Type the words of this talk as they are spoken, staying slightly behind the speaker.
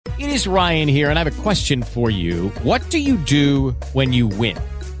It is Ryan here, and I have a question for you. What do you do when you win?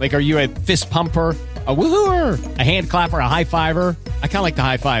 Like, are you a fist pumper, a woohooer, a hand clapper, a high fiver? I kind of like the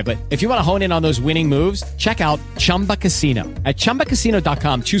high five, but if you want to hone in on those winning moves, check out Chumba Casino. At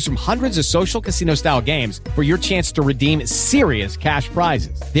ChumbaCasino.com, choose from hundreds of social casino-style games for your chance to redeem serious cash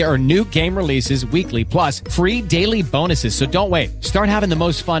prizes. There are new game releases weekly, plus free daily bonuses. So don't wait. Start having the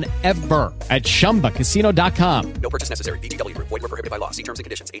most fun ever at ChumbaCasino.com. No purchase necessary. VGW. Void where prohibited by law. See terms and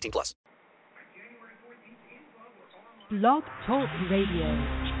conditions. 18+. Blog Talk Radio.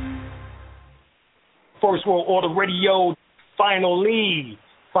 First World Order Radio. Finally,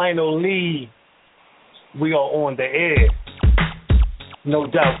 we are on the air. No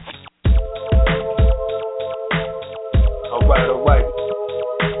doubt. All right.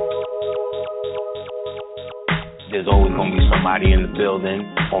 There's always going to be somebody in the building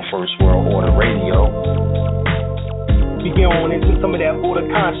on First World Order Radio. We get on into some of that order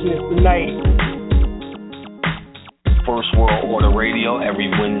consciousness tonight. First World Order Radio every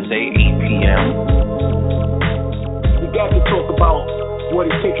Wednesday, 8 p.m. We got to talk about what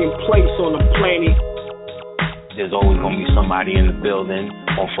is taking place on the planet. There's always going to be somebody in the building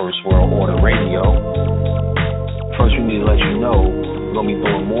on First World Order Radio. First, we need to let you know we're going to be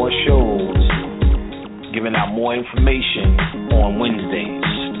doing more shows, giving out more information on Wednesdays.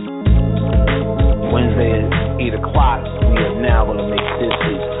 Wednesday at 8 o'clock, we are now going to make this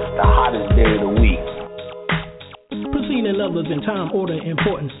the hottest day of the week. Preceding others in time, order,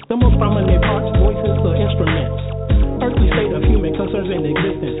 importance. The most prominent parts, voices, or instruments. Earthly state of human concerns in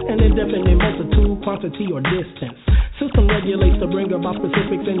existence. An indefinite multitude, quantity, or distance. System regulates to bring about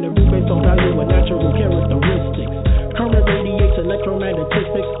specifics in the root based on value and natural characteristics. Current radiates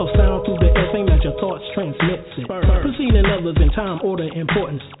electromagnetistics of sound through the air, same as your thoughts transmits it. Preceding others in time, order,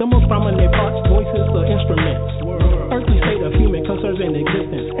 importance. The most prominent parts, voices, or instruments. Earthly state of human concerns in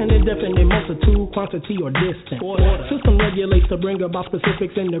existence. An indefinite multitude, quantity, or distance. System regulates to bring about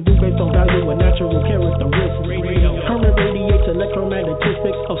specifics in the root based on value and natural characteristics. Current radiates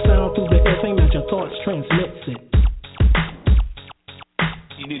electromagnetistics of sound through the air, same as your thoughts transmits it.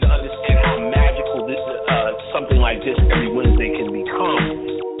 You need to understand how magical this something like this every Wednesday can become.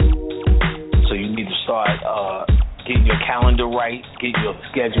 So you need to start getting your calendar right, get your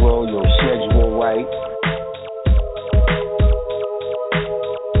schedule right.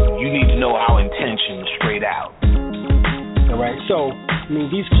 You need to know our intention straight out. All right, so,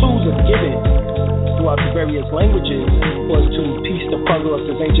 these clues are given throughout the various languages was to piece the puzzle of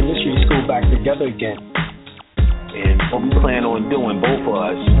this ancient mystery school back together again. And what we plan on doing, both of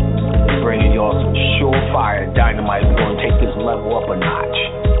us, is bringing y'all some surefire dynamite. We're going to take this level up a notch.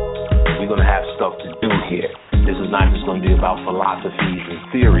 We're going to have stuff to do here. This is not just going to be about philosophies and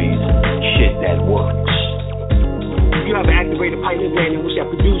theories, shit that works. You have an activated pineal gland in which that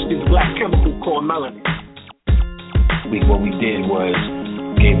produced this black chemical called melanin. What we did was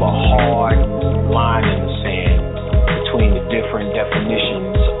gave a hard line in the sand between the different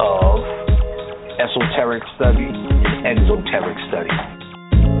definitions of esoteric study and exoteric study.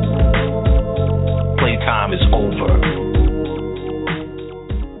 Playtime is over.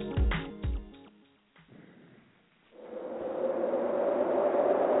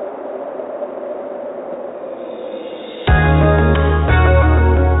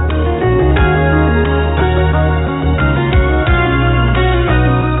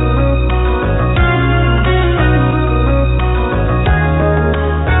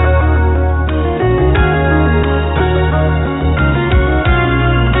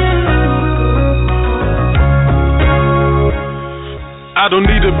 I don't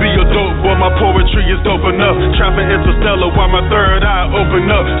need to be a dope boy, my poetry is dope enough. Trapping interstellar while my third eye open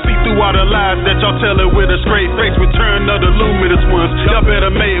up. See through all the lies that y'all telling with a straight face. Return of the luminous ones. Y'all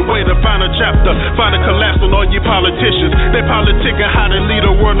better make way to find a chapter. Find a collapse on all you politicians. They politicking how to lead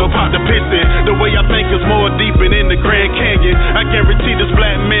a world, no pot to piss in. The way I think is more deep and in the Grand Canyon. I guarantee this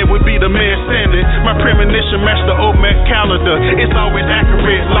black man would be the man standing. My premonition matched the Olmec calendar. It's always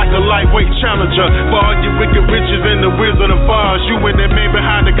accurate like a lightweight challenger. For all you wicked riches and the Wizard of Oz, you and that man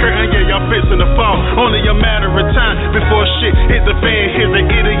behind the curtain, yeah, y'all fixing to fall. Only a matter of time before shit hit the fan. Here's an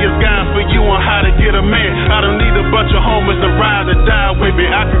idiot's guide for you on how to get a man. I don't need a bunch of homers to ride or die with me.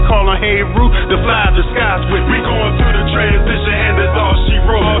 I can call on Hey Roo to fly the skies with me. We going through the transition and that's all she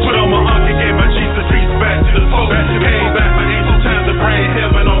wrote. Put on my uncle, gave my Jesus peace back to the Pope. Came back for angel time to bring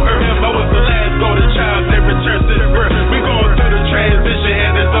heaven on earth. I was the last golden child that returned to birth. We going through the transition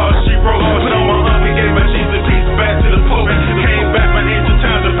and that's all she wrote. Put on my uncle, gave my Jesus peace back to the Pope. Came back for angel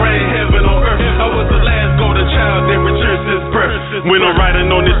time to bring heaven on earth. I was the last golden child that returned since birth. When I'm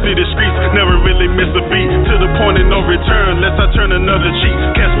riding on this city streets, never really miss a beat. To the point of no return, unless I turn another cheek.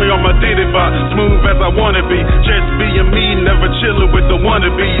 Catch me on smooth as I wanna be. Just being me, never chilling with the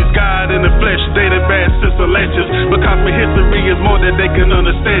wannabes. God in the flesh, dated bad sister Lanches. Because my history is more than they can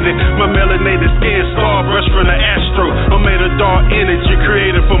understand it. My melanated skin, star brush from the astro. I'm made of dark energy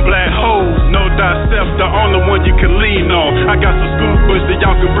created from black holes. Know thyself, the only one you can lean on. I got some scoopers that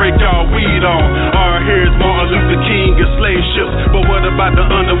y'all can break y'all weed on. Our here's Martin Luther King and slave ships. But what about the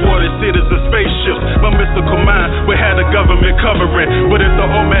underwater cities and spaceships? My mystical mind, we had the government covering. But if the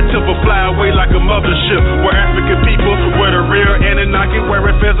Omat will fly away like a mothership, where African people wear the real Anunnaki,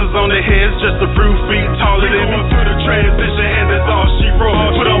 wearing feathers on their heads, just a few feet taller than me. Through the transition, and that's all she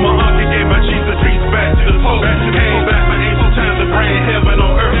wrote. Put on my uncle, gave my Jesus peace back to the Pope. Came back my ancient times to bring heaven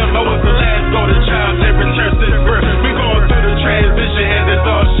on earth. I was the last golden child that returned since birth. We going through the transition, and that's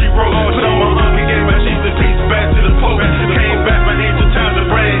all she wrote. Put on my uncle, gave my Jesus peace back to the Pope. Came back my ancient times to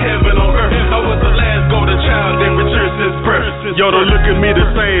bring heaven on earth. I was the last golden child that returned since birth. Yo, don't look at me the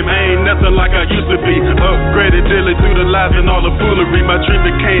same, I ain't nothing like I used to be. Upgraded daily through the lies and all the foolery. My dream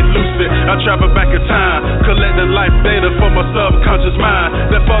became lucid, I travel back in time, collecting life data for my subconscious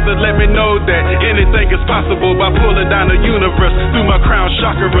mind. That father let me know that anything is possible by pulling down the universe through my crown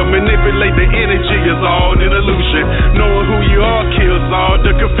chakra. Manipulate the energy is all an illusion. Knowing who you are kills all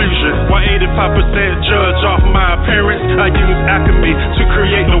the confusion. While 85% judge off my appearance, I use alchemy to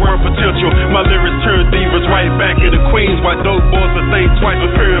create the world potential. My lyrics turn divas right back into queens. While dope boys will think twice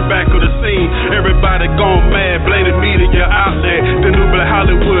appearing back on the scene. Everybody gone mad, blaming media outlet. The new black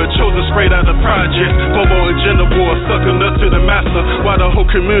Hollywood chosen straight out of projects. Homo agenda war, sucking up to the master. While the whole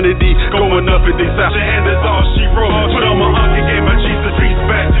community going up in disaster. And that's all she wrote. Put on my uncle, gave my Jesus peace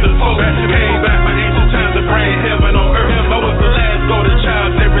back to the Pope. Came back my ancient times to bring heaven on earth. I was the last golden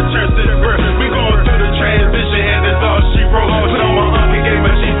child that returned since birth. We going through the transition, and that's all she wrote. Put on my uncle, gave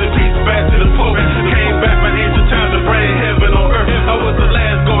my Jesus peace back to the Pope. Came back my ancient times to bring heaven on earth. I was the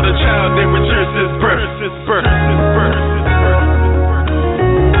last golden child that returned since birth. Since birth. Since birth.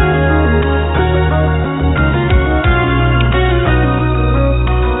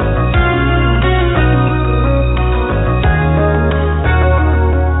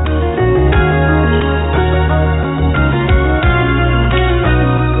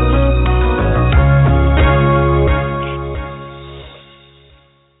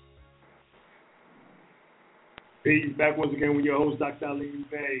 Peace. Back once again with your host, Dr.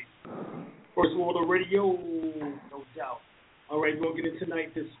 El-Bey. First World Radio, no doubt. All right, we're going to get into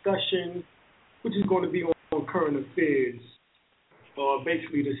tonight's discussion, which is going to be on current affairs.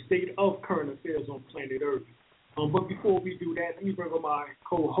 Basically, the state of current affairs on planet Earth. But before we do that, let me bring on my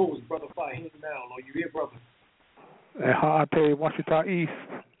co-host, Brother Fahim Mal. Are you here, brother? Hey, I tell you, Washington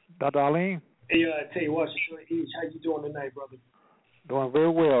East, Dr. Alim. Hey, I tell you, Washington East, how you doing tonight, brother? Doing very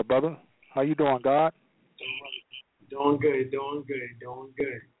well, brother. How you doing, God? Doing good, doing good, doing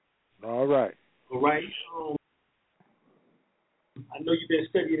good. All right. All right. I know you've been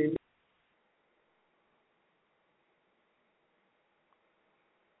studying.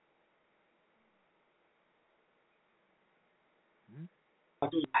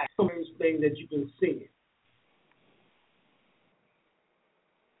 Some of those things that you've been seeing.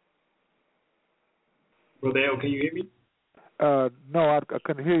 Brother L, can you hear me? No, I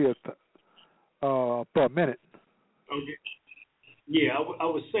couldn't hear you for a minute. Okay. Yeah, I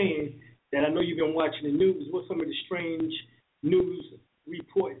was saying that I know you've been watching the news. What's some of the strange news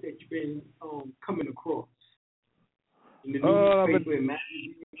reports that you've been coming across in the newspaper, in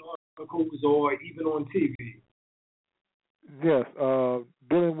magazines, articles, or even on TV? Yes,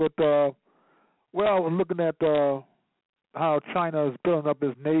 dealing with. I was looking at how China is building up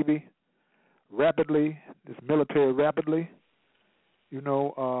its navy rapidly, its military rapidly. You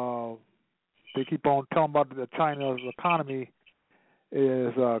know, they keep on talking about that China's economy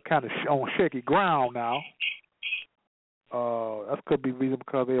is kind of on shaky ground now. That could be reason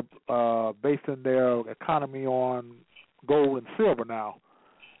because they're basing their economy on gold and silver now,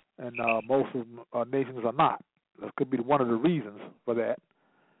 and most of nations are not. That could be one of the reasons for that.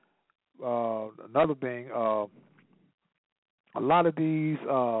 Another thing, a lot of these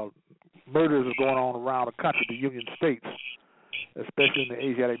murders are going on around the country, the Union States, especially in the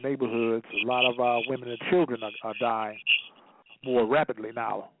Asiatic neighborhoods. A lot of our women and children are dying more rapidly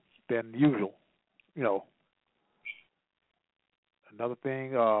now than usual. You know. Another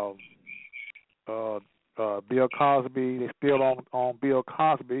thing, Bill Cosby. They're still on Bill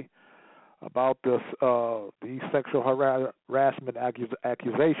Cosby about this these sexual harassment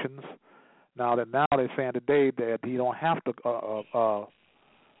accusations. Now they're saying today that he don't have to go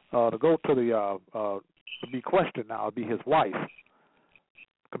to the to be questioned now. It'll be his wife,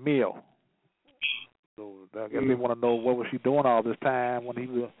 Camille. So I guess they want to know what was she doing all this time when he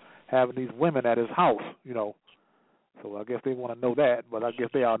having these women at his house, So I guess they want to know that, but I guess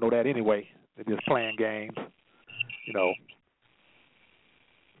they all know that anyway. They're just playing games,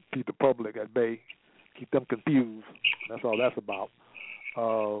 Keep the public at bay, keep them confused. That's all that's about.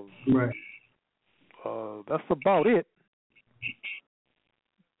 Right. That's about it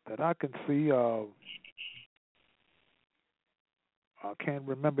that I can see. I can't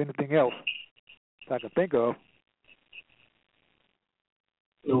remember anything else that I can think of.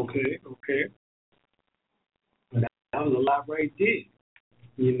 Okay. But that was a lot right there,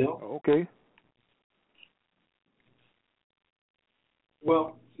 Okay.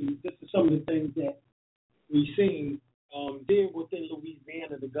 Well, this is some of the things that we've seen. There within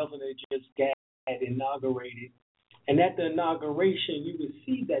Louisiana, the governor just had inaugurated. And at the inauguration, you would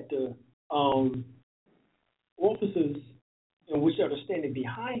see that the officers in which are standing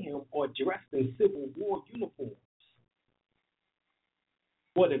behind him are dressed in Civil War uniforms.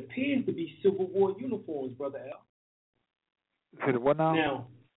 What appears to be Civil War uniforms, Brother L. Is it what now? Now,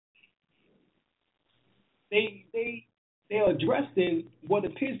 they are dressed in what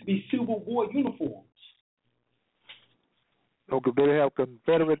appears to be Civil War uniforms. Okay, do they have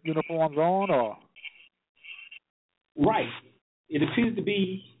Confederate uniforms on, or? Right. It appears to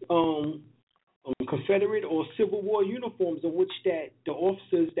be Confederate or Civil War uniforms in which that the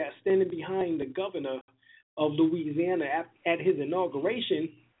officers that are standing behind the governor of Louisiana at his inauguration,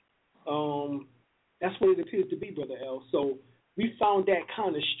 that's what it appears to be, Brother L. So we found that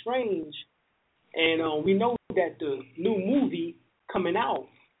kind of strange, and we know that the new movie coming out,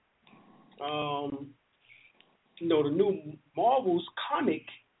 the new Marvel's comic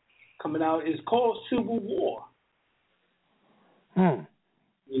coming out is called Civil War.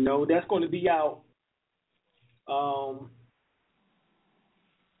 That's going to be out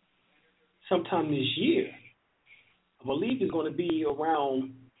sometime this year. I believe it's going to be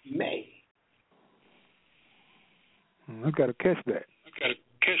around May. I got to catch that.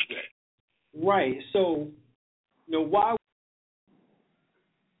 Right. So, why?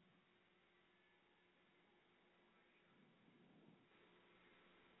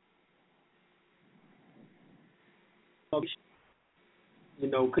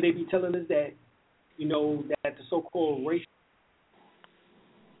 Could they be telling us that, that the so-called race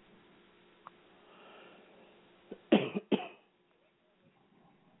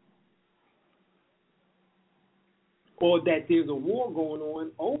or that there's a war going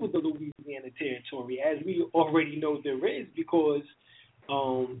on over the Louisiana territory, as we already know there is, because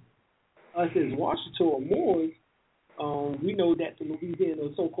us as Washington or Moors, we know that the Louisiana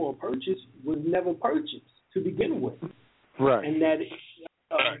so-called purchase was never purchased to begin with. Right. And that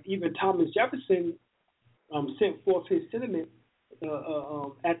even Thomas Jefferson sent forth his sentiment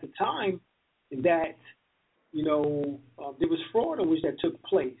at the time that, there was fraud in which that took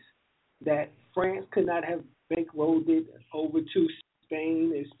place, that France could not have bankrolled it over to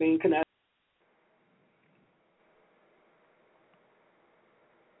Spain, and Spain could not.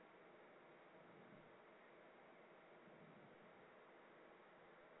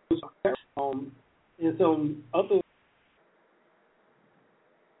 And some other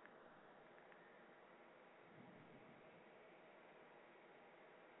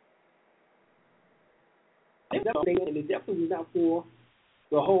and it definitely was not for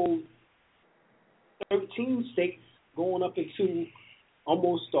the whole 13 states going up into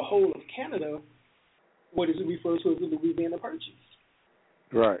almost the whole of Canada, what is referred to as the Louisiana Purchase.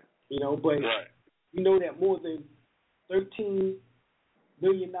 Right. But we know that more than $13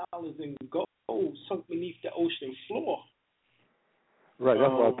 billion in gold sunk beneath the ocean floor. Right,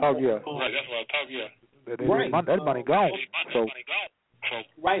 that's what I thought, yeah. That money gone.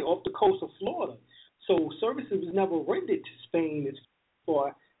 Right, off the coast of Florida. So services was never rendered to Spain as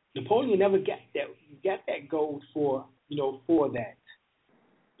far. Napoleon never got that gold for that.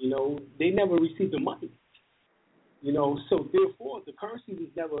 They never received the money. So therefore the currency was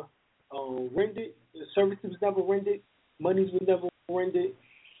never rendered, the services was never rendered, monies was never rendered.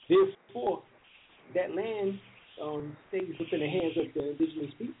 Therefore, that land stays within the hands of the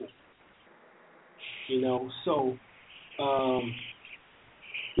indigenous people. So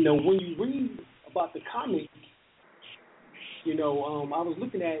when you read about the comic, I was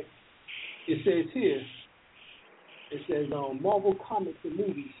looking at, it says Marvel Comics and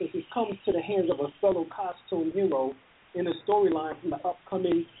Movies, since it comes to the hands of a fellow costume hero in a storyline from the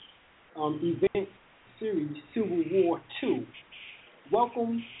upcoming event series Civil War 2.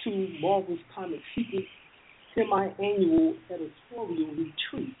 Welcome to Marvel's Comic Secret semi-annual editorial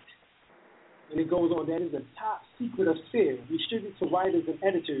retreat. And it goes on, that is a top secret affair restricted to writers and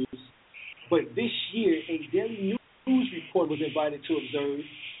editors. But this year, a daily news report was invited to observe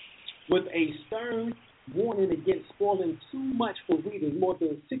with a stern warning against spoiling too much for readers more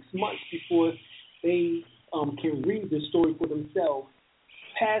than 6 months before they can read the story for themselves.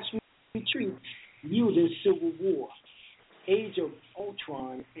 Past retreats yielding Civil War, Age of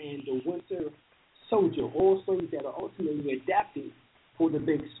Ultron, and The Winter Soldier, all stories that are ultimately adapted for the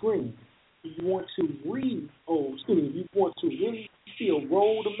big screen. You want to read, you want to really see a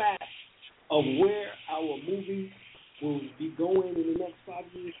roadmap of where our movies will be going in the next 5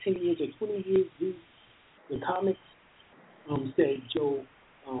 years, 10 years, or 20 years. Read the comics, said Joe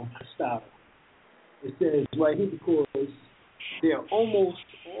Costado. It says right here because they're almost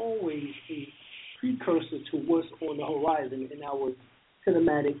always a precursor to what's on the horizon in our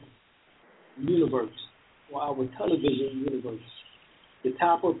cinematic universe or our television universe. The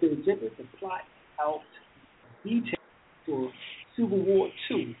top of the agenda, the plot out details for Civil War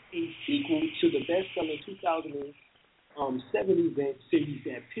II, a sequel to the best-selling 2007 event series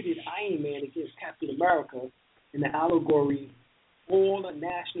that pitted Iron Man against Captain America in the allegory all the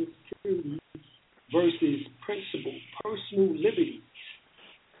national security versus personal liberty.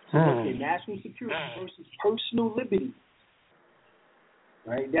 So that's the national security versus personal liberty.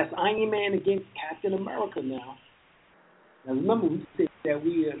 Right? That's Iron Man against Captain America now. Now remember, we said that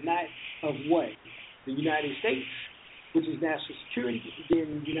we are not of what? The United States, which is national security,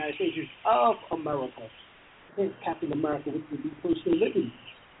 then the United States is of America. Hence Captain America, which would be personal liberty.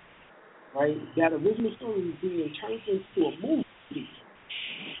 Right? That original story is being turned into a movie.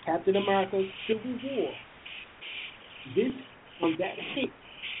 Captain America Civil War. That hit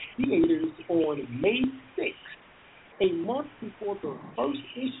theaters on May 6th, a month before the first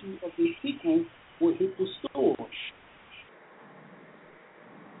issue of the sequel will hit the stores.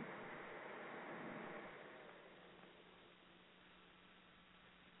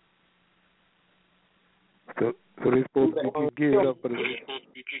 So they're supposed to be geared up for the...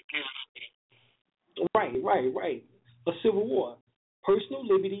 Right. A civil war. Personal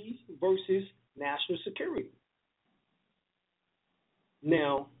liberties versus national security.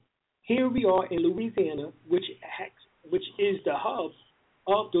 Now, here we are in Louisiana, which is the hub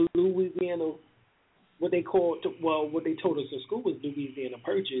of the Louisiana, what they told us in school was Louisiana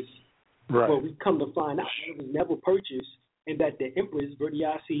Purchase. Right. But we come to find out it was never purchased, and that the Empress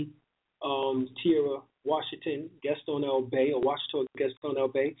Verdiasi Tierra Washington Gaston El-Bey, or Washington Gaston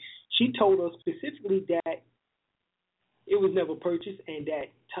El-Bey, she told us specifically that it was never purchased, and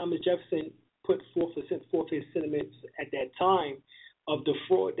that Thomas Jefferson put forth his sentiments at that time of the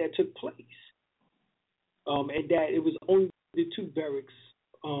fraud that took place, and that it was only the two barracks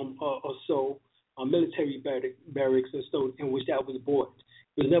or so, military barracks and so in which that was bought.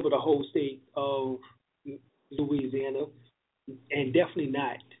 It was never the whole state of Louisiana, and definitely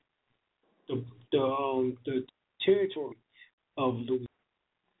not the territory of Louisiana.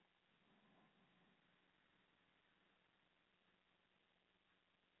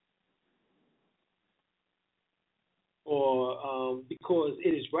 Or because it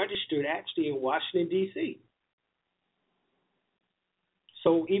is registered actually in Washington, D.C.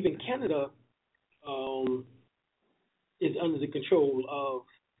 So even Canada is under the control of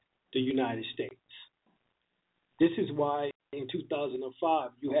the United States. This is why in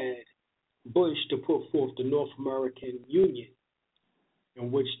 2005 you had Bush to put forth the North American Union,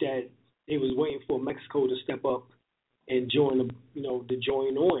 in which that they was waiting for Mexico to step up and join on,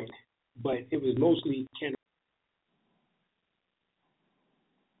 but it was mostly Canada.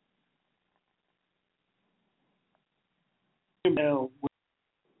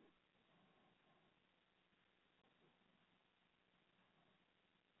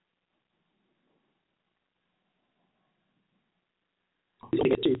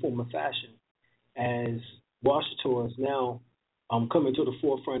 Form of fashion, as Washington is now coming to the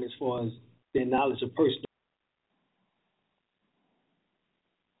forefront as far as their knowledge of personal.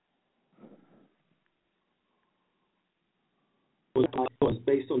 Was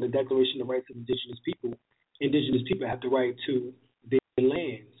based on the Declaration of Rights of Indigenous People. Indigenous people have the right to their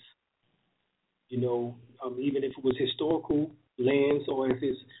lands. Even if it was historical lands or if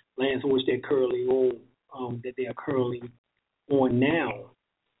it's lands on which they're currently on, that they are currently on now.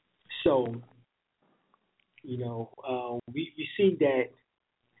 So, we see that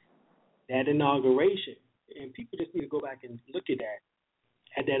inauguration, and people just need to go back and look at that.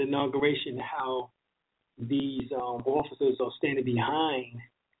 At that inauguration, how these officers are standing behind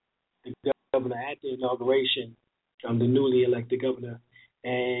the governor at the inauguration, the newly elected governor,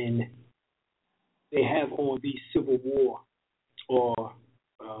 and they have on these Civil War or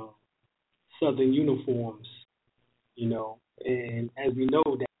Southern uniforms, and as we know,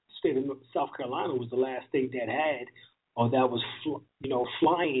 that the state of South Carolina was the last state that had, or that was,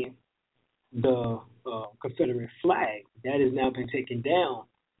 flying the Confederate flag. That has now been taken down.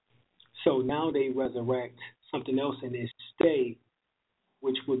 So now they resurrect something else in its stay,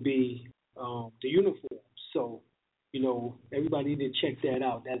 which would be the uniform. So, everybody need to check that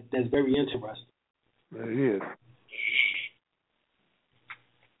out. That's very interesting. It is.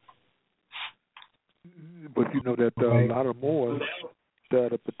 But you know that a lot of Moors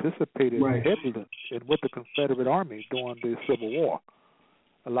that participated heavily in with the Confederate Army during the Civil War.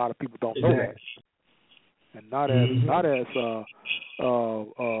 A lot of people don't know that, and not as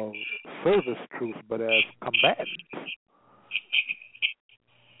service troops, but as combatants.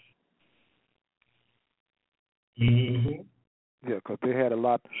 Yeah, because they had a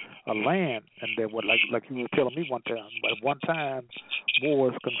lot of land, and they were like you were telling me one time. But at one time,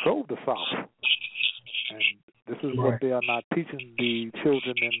 Moors controlled the South, and this is what they are not teaching the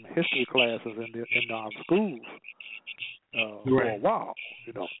children in history classes in our schools for a while.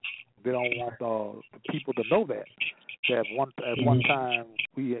 They don't want the people to know that at one time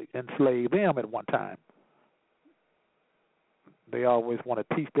we enslaved them. At one time, they always want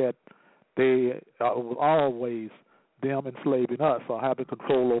to teach that it was always them enslaving us or having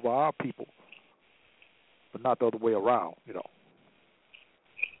control over our people, but not the other way around. They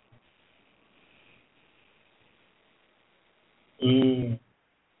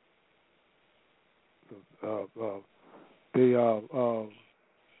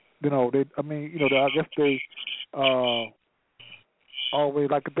I guess they always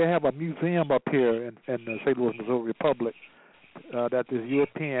like they have a museum up here in the St. Louis, Missouri Republic that this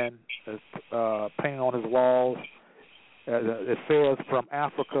European is painting on his walls. It says from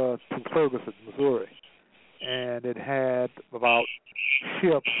Africa to Ferguson, Missouri, and it had about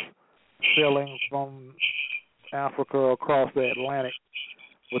ships sailing from Africa across the Atlantic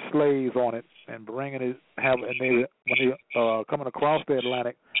with slaves on it and bringing it. When they coming across the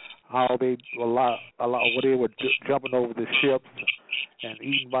Atlantic, how they where they were jumping over the ships and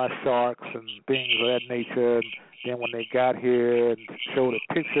eaten by sharks and things of that nature. And then when they got here and showed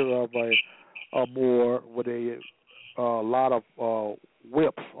a picture of a Moor with a lot of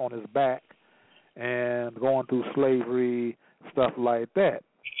whips on his back and going through slavery, stuff like that.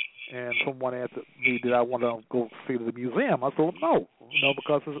 And someone asked me, did I want to go see the museum? I said, no,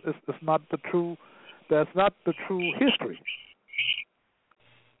 because it's not the true. That's not the true history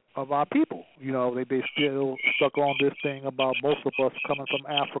of our people. They still stuck on this thing about most of us coming from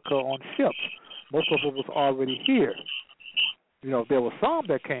Africa on ships. Most of us was already here. There were some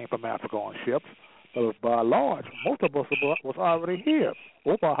that came from Africa on ships, but by and large, most of us was already here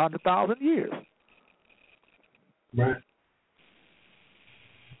over 100,000 years. Right.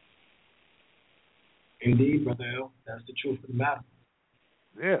 Indeed, Brother L. That's the truth of the matter.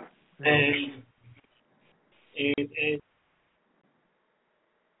 Yeah. And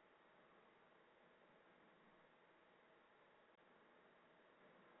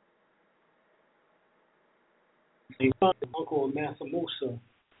Uncle Massa Musa,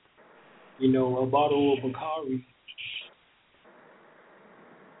 a bottle of Bakari.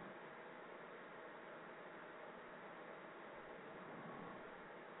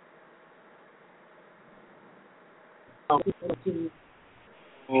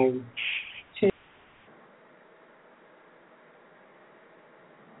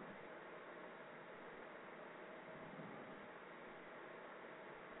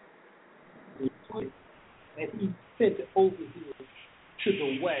 And he sent it over here to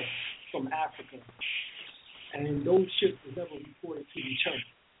the west from Africa. And those ships were never reported to return.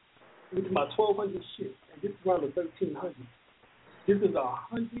 It was about 1,200 ships, and this is around the 1,300s. This is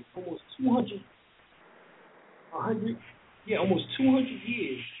almost 200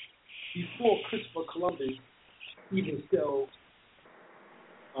 years before Christopher Columbus even sailed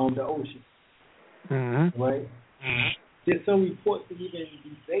the ocean. Mm-hmm. Right? Mm-hmm. There's some reports that even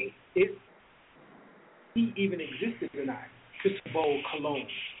debate if he even existed or not, Christopher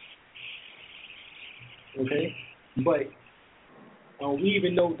Columbus. Okay? But we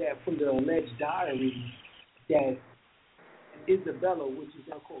even know that from the alleged diary that Isabella, which is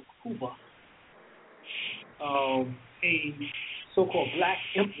now called Cuba, a so-called black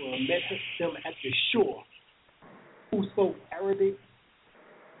emperor met them at the shore, who spoke Arabic,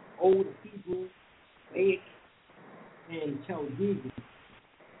 Old Hebrew, Aramaic, and Chaldean.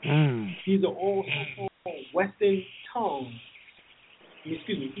 These are all so-called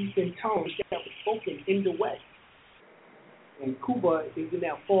Eastern tongues that were spoken in the West. And Cuba isn't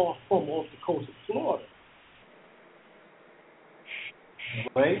that far from off the coast of Florida.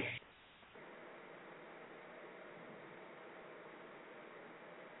 Right?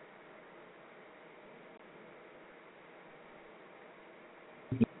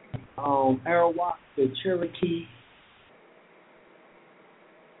 Arawak, the Cherokee,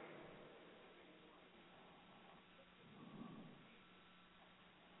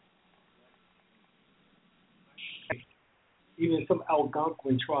 even some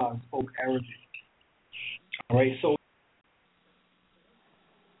Algonquin tribes spoke Arabic. All right, so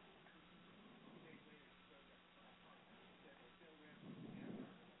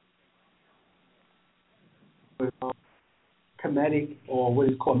Kemetic, or what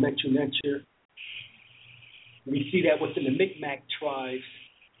is called Mechu Necher. We see that within the Micmac tribes.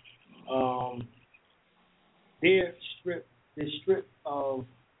 Their strip of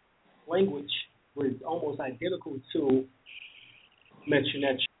language was almost identical to Mechu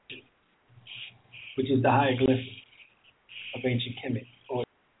Necher, which is the hieroglyph of ancient Kemet.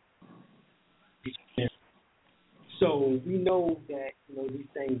 So we know that these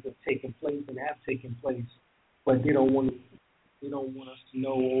things have taken place and have taken place, but they don't want us to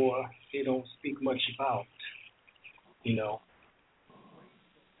know, or they don't speak much about.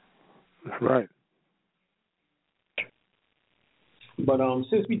 That's right. But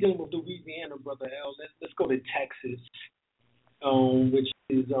since we're dealing with Louisiana, Brother L, let's go to Texas, which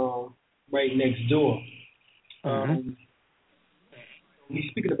is right next door. We're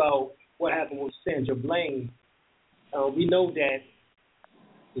speaking about what happened with Sandra Bland. We know that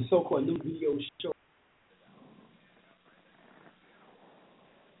the so-called new video show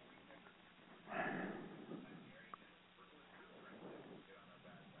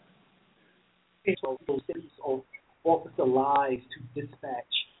of officer lies to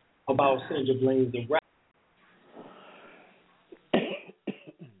dispatch about Sandra Bland's arrest.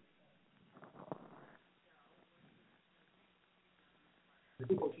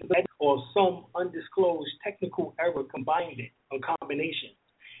 Or some undisclosed technical error combined it, or combination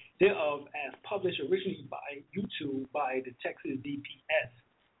thereof, as published originally by YouTube by the Texas DPS,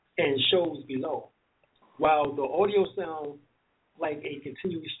 and shows below. While the audio sounds like a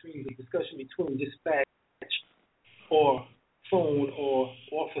continuous stream of discussion between dispatch or phone or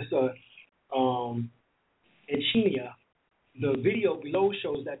officer Engineer, the video below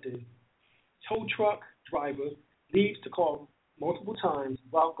shows that the tow truck driver leaves the car multiple times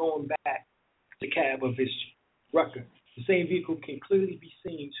while going back to the cab of his wrecker. The same vehicle can clearly be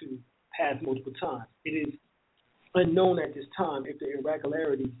seen to pass multiple times. It is unknown at this time if the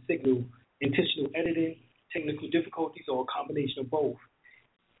irregularities signal intentional editing, technical difficulties, or a combination of both.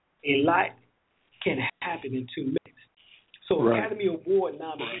 A lot can happen in 2 minutes. So Academy Award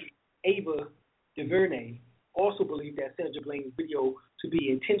nominee Ava DuVernay also believed that Sandra Bland's video to be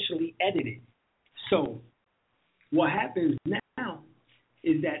intentionally edited. So what happens now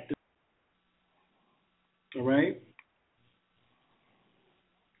is that all right.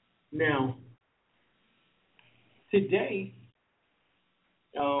 Now, today,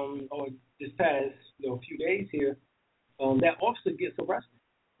 or this past few days here, that officer gets arrested.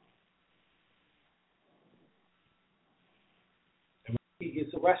 He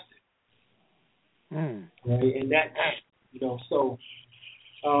gets arrested. Right, and that, so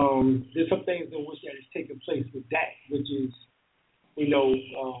there's some things in which that is taking place with that, which is,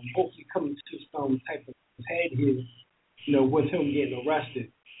 hopefully coming to some type of head here, with him getting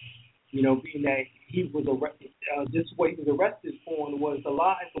arrested. Being that he was arrested, this is what he was arrested on was the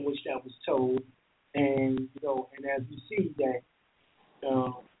lies in which that was told, and and as we see that,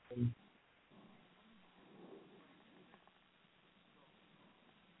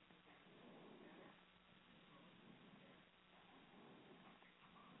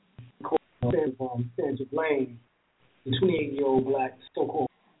 Sandra Bland, the 28-year-old black so-called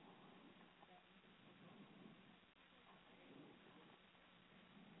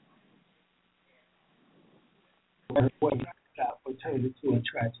turned into a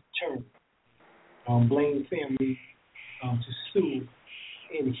tragic turn. Bland family to sue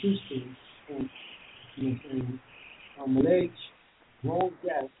in Houston and allege wrong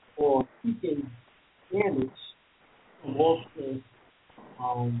death or seeking damage from officers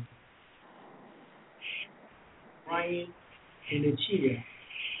Ryan and Achia,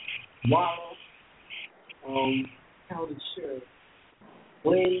 Wallace, County Sheriff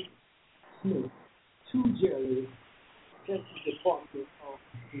Glenn Smith, 2 jailers, Texas Department of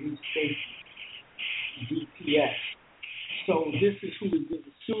Police Safety, DPS. So this is who is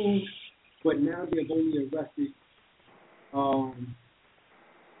getting sued, but now they've only arrested.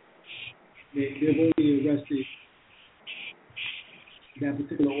 They've only arrested that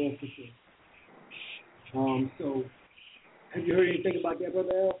particular officer. So, have you heard anything about that,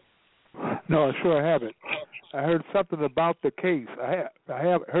 Brother Al? No, I sure haven't. I heard something about the case. I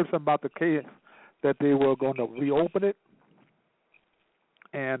have heard something about the case that they were going to reopen it.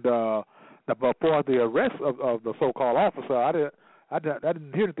 And now, before the arrest of the so-called officer, I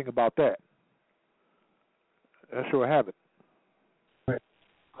didn't hear anything about that. I sure haven't.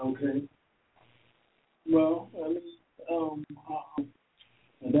 Okay. Well, I mean,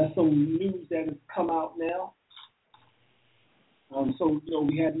 that's some news that has come out now. So,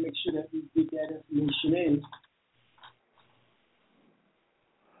 we had to make sure that we get that information in.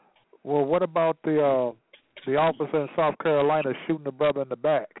 Well, what about the officer in South Carolina shooting the brother in the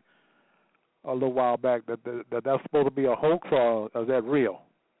back a little while back? That's supposed to be a hoax, or is that real?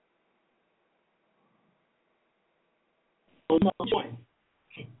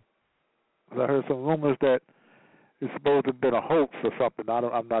 I heard some rumors that it's supposed to have been a hoax or something.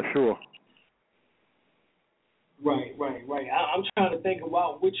 I'm not sure. Right. I'm trying to think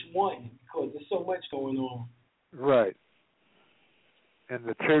about which one, because there's so much going on. Right. And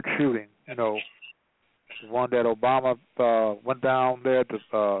the church shooting, the one that Obama went down there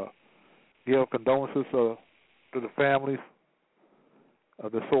to give condolences to the families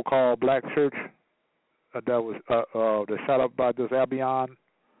of the so-called black church that was shot up by this Albion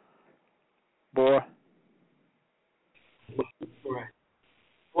boy. Right.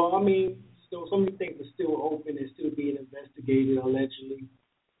 Well, I mean, so some of the things are still open and still being investigated, allegedly.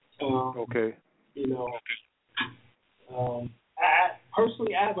 Okay. I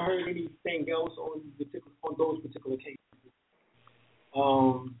personally haven't heard anything else on those particular cases.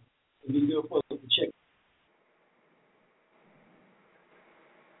 It'd be good for us to check.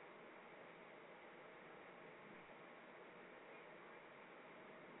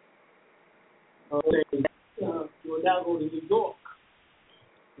 We'll now go to New York.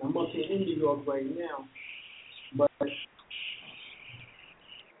 I'm up here in New York right now, but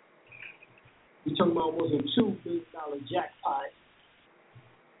we're talking about was a $2 billion jackpot,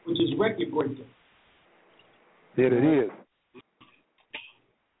 which is record breaking. Yeah, it is.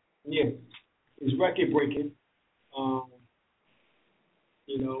 Yeah, it's record breaking.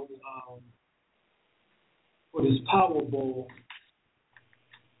 For this Powerball,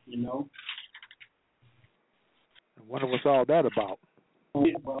 I wonder what's all that about. When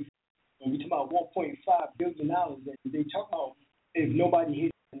we talk about $1.5 billion, they talk about if nobody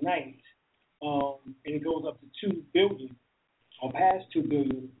hits tonight, and it goes up to $2 billion or past $2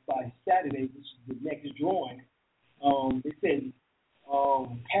 billion by Saturday, which is the next drawing. They said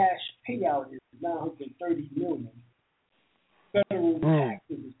cash payout is $930 million. Federal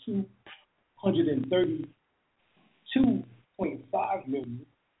taxes is $232.5 million.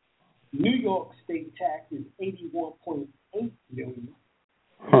 New York state tax is $81.8 million.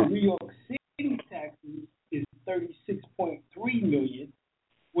 New York City taxes is $36.3 million,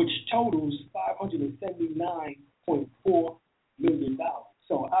 which totals $579.4 million.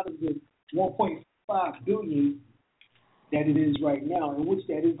 So out of the $1.5 billion that it is right now, in which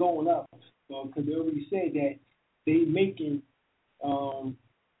that is going up, because they already said that they making, I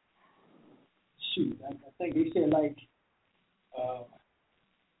think they said like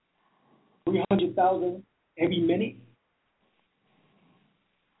 300,000 every minute.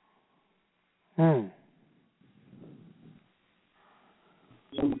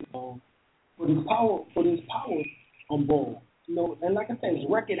 For this power on board, and like I said, it's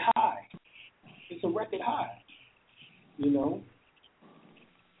record high. It's a record high. I think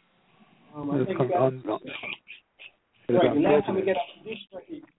the last time we got up to this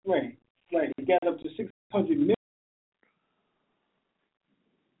record, right, it got up to 600 million.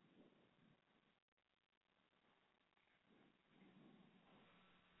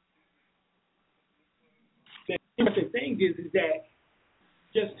 The interesting thing is that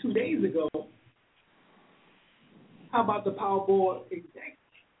just 2 days ago, how about the Powerball exec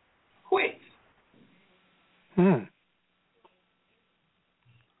quit? And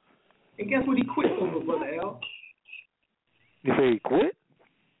guess what he quit over, Brother L? You say he quit?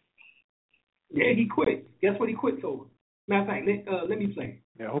 Yeah, he quit. Guess what he quit over? Matter of fact, let me play.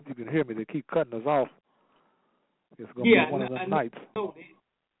 Yeah, I hope you can hear me. They keep cutting us off. It's going to be one of those nights.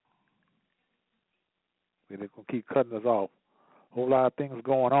 They're going to keep cutting us off. A whole lot of things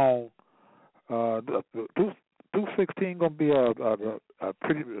going on. 2016 going to be a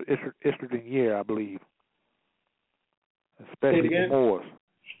pretty interesting year, I believe, especially for Moors.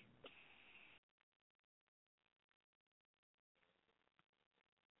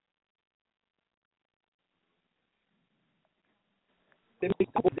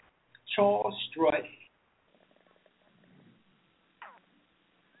 Charles Strutt.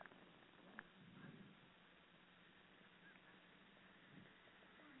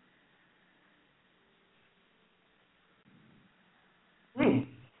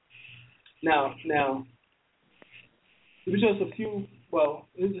 Now, it was just a few well,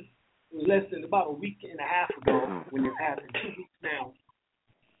 it was less than about a week and a half ago when it happened. 2 weeks now,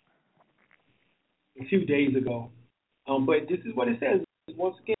 a few days ago. But this is what it says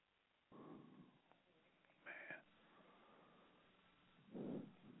once again.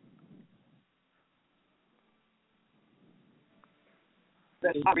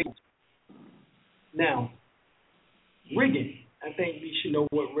 Now, rigging. I think we should know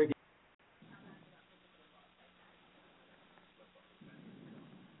what rigging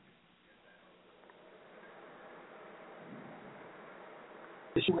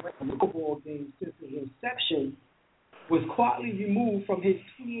is. The football game since his inception was quietly removed from his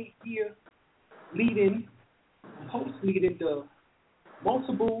 28-year leading the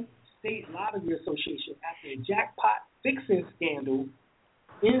multiple state lottery association after a jackpot fixing scandal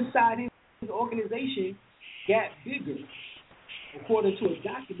inside his organization got bigger, according to a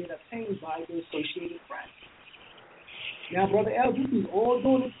document obtained by the Associated Press. Now, Brother L, this is all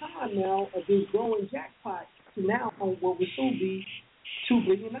during the time now of this growing jackpot to now what will soon be $2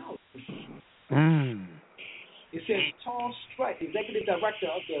 billion. It says Charles Strutt, executive director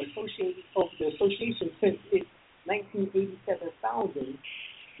of the association since its 1987 founding,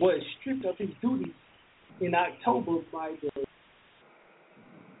 was stripped of his duties in October by the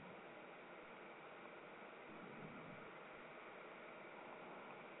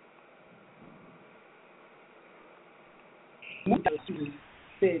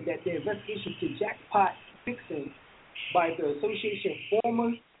said that the investigation to jackpot fixing by the association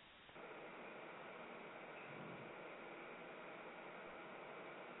former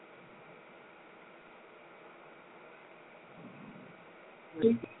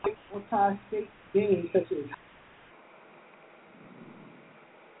multi-state games such as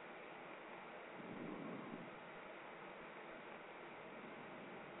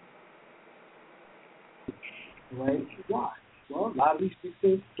right? Why? Well, a lot of these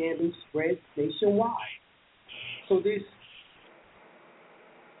fixing scandals spread nationwide. So this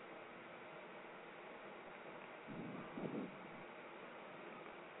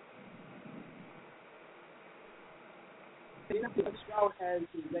Stroud as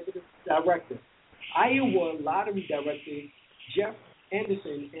the executive director. Iowa Lottery Director Jeff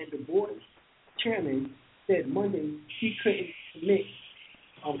Anderson and the board chairman said Monday he couldn't make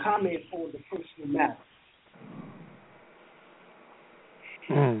comment on the personal matter.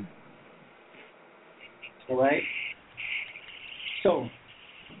 All right. So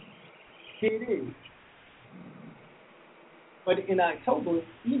here it is. But in October,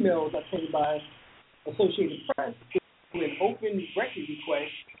 emails obtained by Associated Press with an open record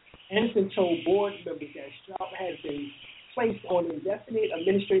request, Anderson told board members that Stroud has been placed on indefinite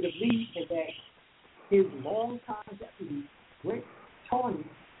administrative leave and that his longtime deputy, Brent Tawney,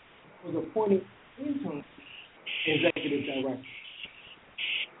 was appointed interim executive director.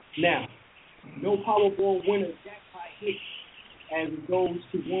 Now, no Powerball winner jackpot hit as it goes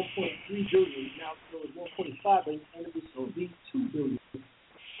to $1.3 billion. Now it goes $1.5 billion, and it will soon be $2 billion.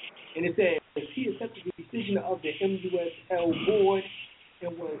 And it says he accepted the decision of the MUSL board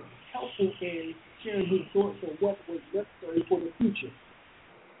and was helpful in sharing his thoughts on what was necessary for the future.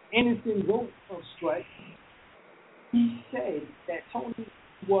 Anderson wrote of Strutt. He said that Tony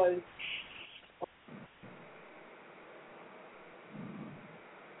was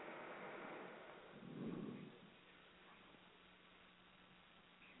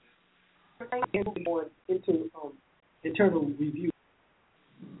more into internal review.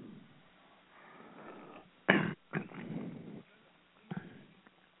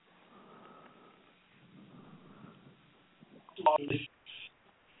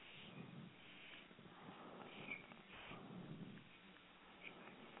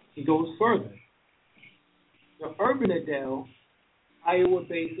 He goes further. The Urbandale,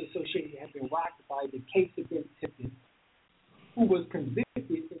 Iowa-based association has been rocked by the case against Tipton, who was convicted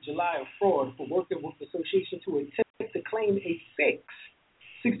in July of fraud for working with the association to attempt to claim a fake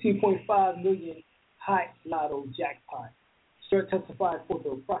 $16.5 million hot lotto jackpot. Strutt testified for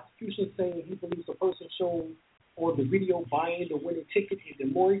the prosecution, saying he believes the person shown on the video buying the winning ticket in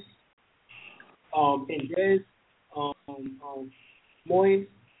Des Moines, Moines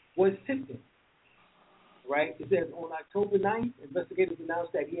was Tipton. Right? It says on October 9th, investigators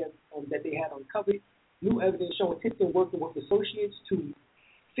announced that that they had uncovered new evidence showing Tipton working with associates to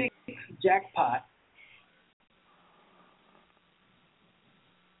fix jackpot.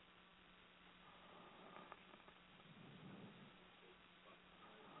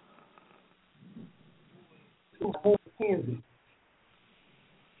 Kansas.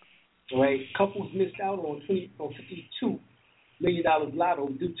 Right? Couples missed out on $52 million lotto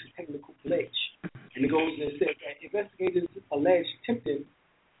due to technical glitch. And it goes and says that investigators allege Tipton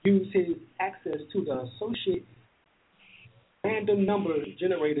used his access to the associate random number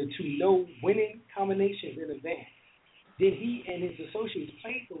generator to know winning combinations in advance. Then he and his associates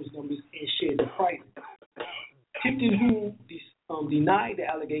played those numbers and shared the prices. Tipton, who denied the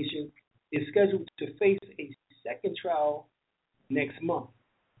allegation, is scheduled to face a second trial next month.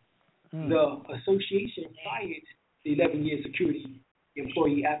 The association fired the 11-year security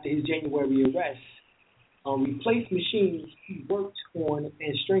employee after his January arrest, replaced machines he worked on,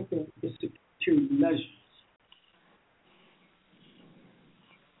 and strengthened his security measures.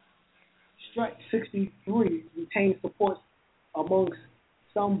 Strut 63 retains support amongst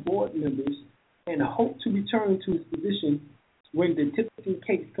some board members and hoped to return to his position when the Tipton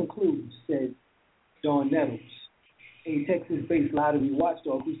case concludes, said Dawn Nettles, a Texas-based lottery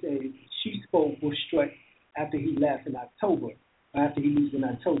watchdog who said she spoke with Strut after he leaves in October.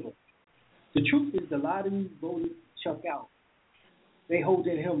 The truth is the lottery voted Chuck out. They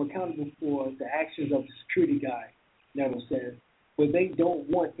holding him accountable for the actions of the security guy, Nettles said, but they don't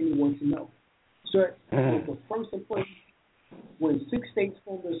want anyone to know. Strut was the first employee when 6 states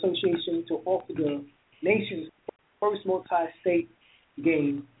formed the association to offer the nation's first multi-state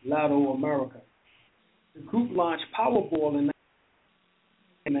game, Lotto America. The group launched Powerball in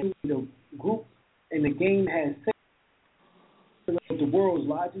 1990. The group and the game has the world's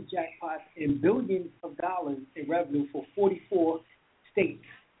largest jackpot and billions of dollars in revenue for 44 states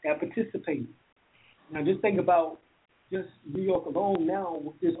that participate. Now just think about just New York alone now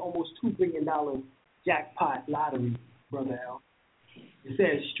with this almost $2 billion jackpot lottery, Brother Al. It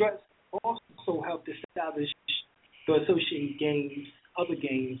says Struts also helped establish the associated games, other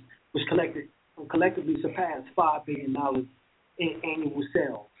games, which collectively surpassed $5 billion in annual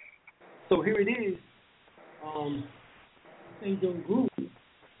sales. So here it is, same young group,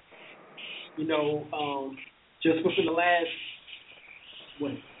 just within the last,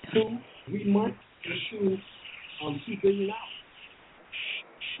 2-3 months, into $2 billion.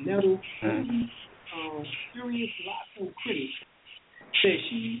 Nettle, serious lotto critic, said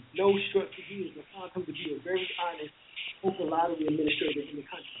she knows Strutt for years and found him to be a very honest open lottery administrator in the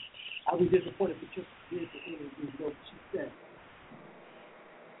country. I was disappointed for Triple years to end is what she said.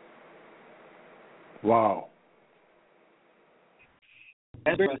 Wow.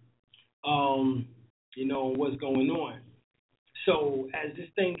 What's going on. So as this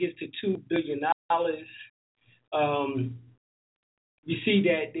thing gets to $2 billion, you see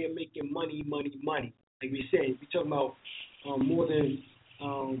that they're making money. Like we said, we're talking about more than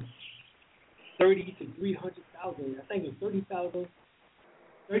 30 to 300,000. I think it's 30,000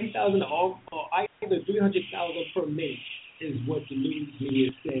 or either 300,000 per minute is what the news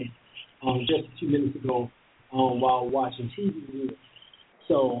media said just a few minutes ago while watching TV news.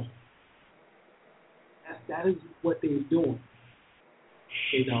 So that is what they're doing.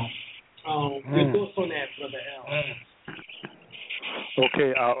 Your thoughts on that, Brother Al? Okay,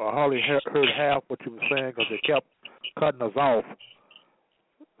 I hardly heard half what you were saying because they kept cutting us off.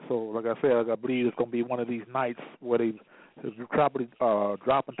 So, like I said, I believe it's going to be one of these nights where they're probably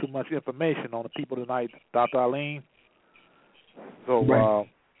dropping too much information on the people tonight, Dr. Alim. So, right.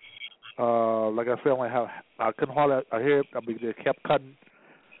 Like I said, I couldn't hardly hear. They kept cutting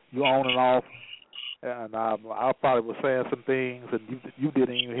you on and off, and I probably was saying some things, and you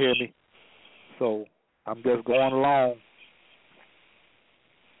didn't even hear me. So I'm just going along,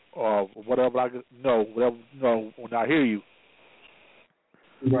 whatever when I hear you.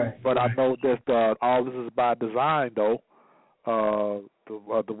 Right. But I know that all this is by design, though.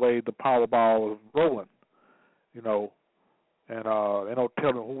 The way the Powerball is rolling, and they don't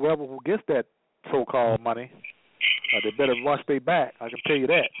tell them whoever who gets that so-called money, they better watch their back. I can tell you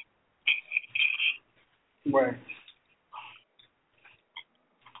that. Right.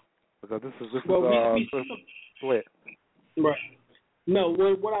 Because this is go ahead. Right. No,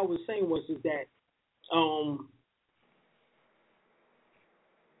 what I was saying was that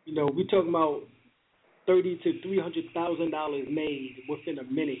we're talking about $30,000 to $300,000 made within a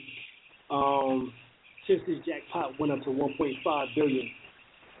minute. Since this jackpot went up to $1.5 billion,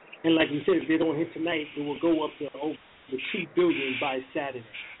 and like you said, if they don't hit tonight, it will go up to over $2 billion by Saturday.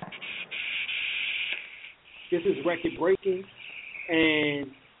 This is record breaking,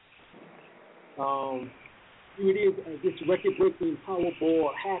 and here it is. As this record breaking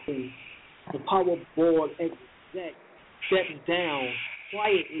Powerball happens, the Powerball exec steps down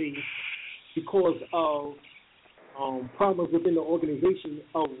quietly because of problems within the organization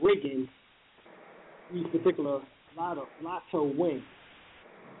of rigging these particular lotto wins.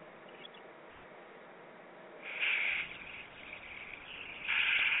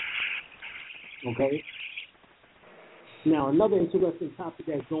 Okay. Now, another interesting topic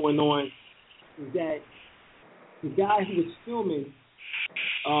that's going on is that the guy who was filming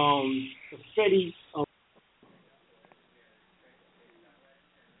the Freddie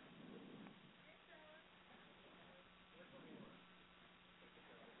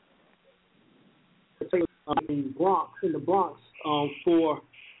in the Bronx for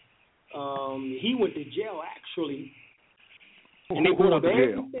he went to jail actually, and they brought up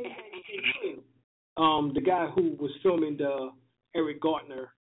everything. The guy who was filming the Eric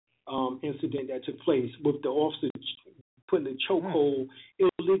Garner incident that took place with the officer putting the chokehold,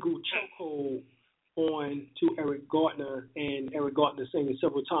 illegal chokehold on to Eric Garner, and Eric Garner saying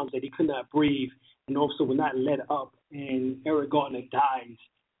several times that he could not breathe, and the officer would not let up, and Eric Garner dies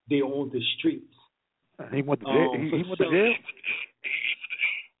there on the streets. He went to jail. He went to jail.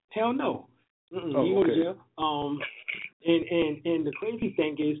 Hell no. He okay. went to jail. And the crazy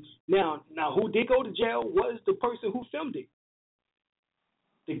thing is now who did go to jail was the person who filmed it.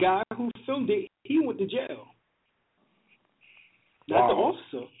 The guy who filmed it, he went to jail. Not the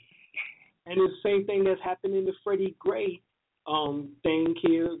officer. And it's the same thing that's happened in the Freddie Gray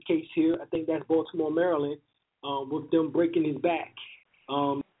case here. I think that's Baltimore, Maryland, with them breaking his back.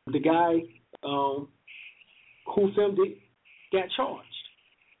 The guy who filmed it got charged.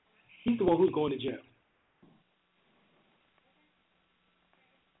 He's the one who's going to jail.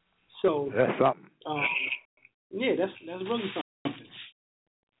 So that's something. Yeah, that's really something.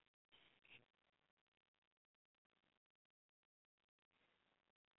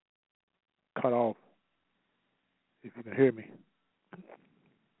 Cut off. If you can hear me.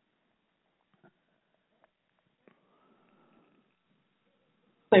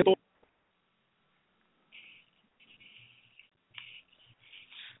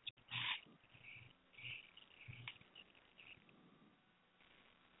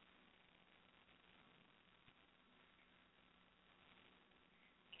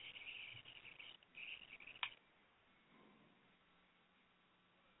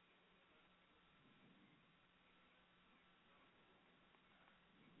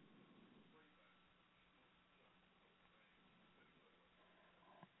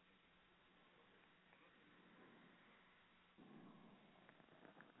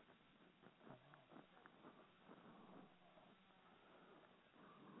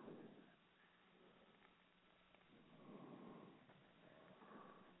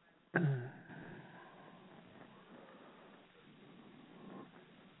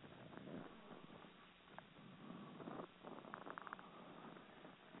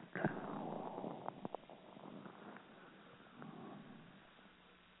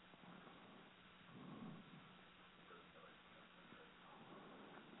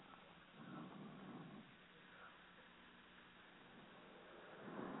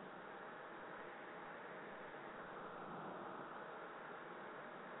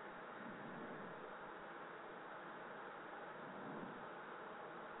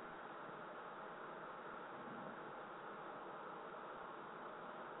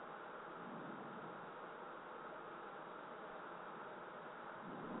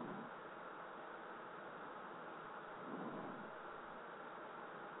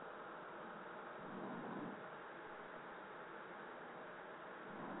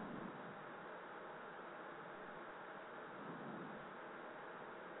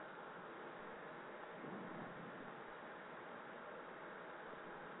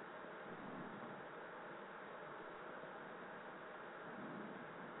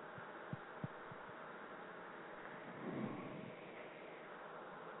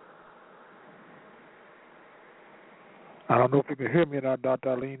 I don't know if you can hear me or not,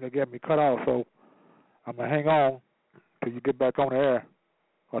 Dr. Alim. They got me cut off, so I'm going to hang on till you get back on the air,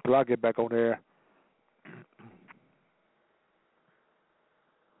 or till I get back on the air.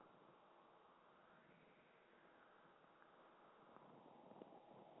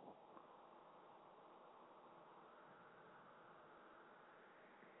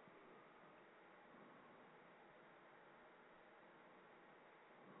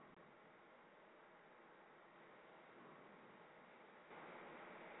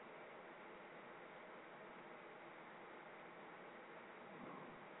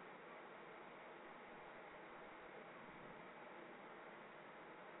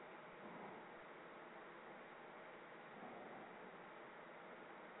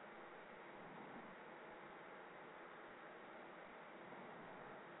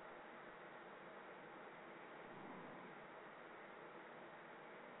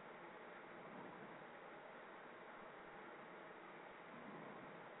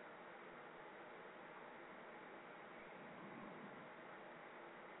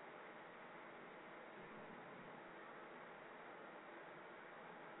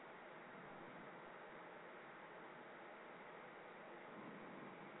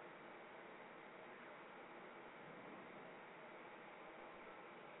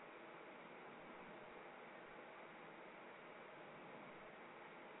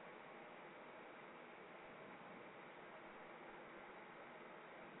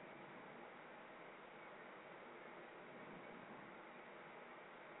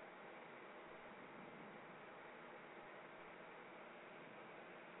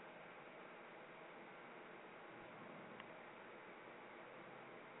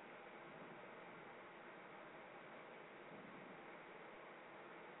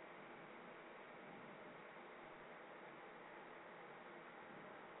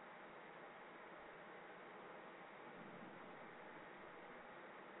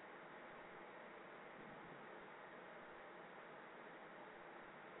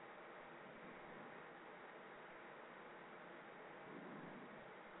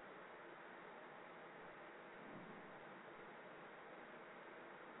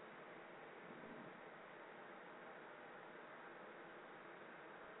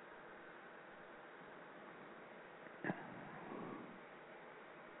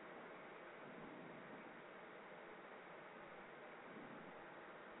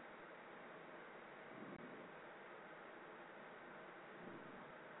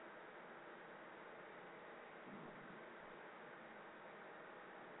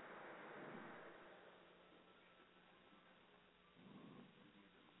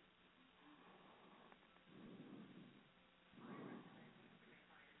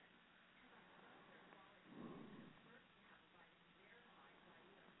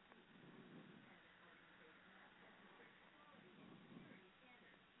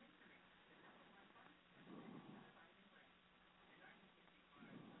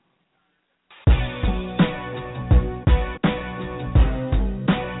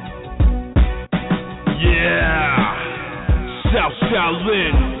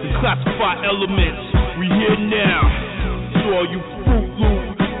 Shaolin, the classified elements. We here now. To all you Fruit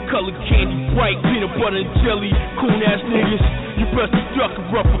Loop, colored candy, bright peanut butter and jelly, coon ass niggas, you best duck and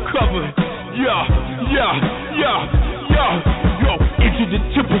run for cover. Yo, into the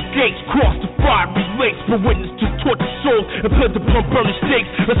temple gates, cross the fiery lakes, but witness to tortured souls and pledge upon burning stakes.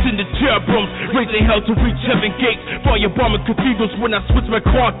 Ascend the cherubims, raising hell to reach heaven gates. Fire bombing cathedrals when I switch my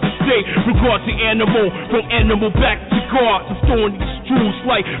car to stay. Regard to animal, from animal back to God. I'm throwing these strews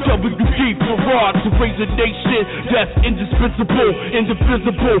like WD Farrar to raise a nation that's indispensable,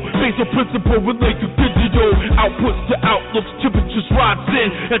 indivisible. Basic principle relate to digital outputs to outlooks, temperatures rising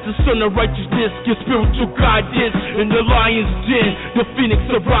as the sun of righteousness gets spiritual guidance in the lion's den. The phoenix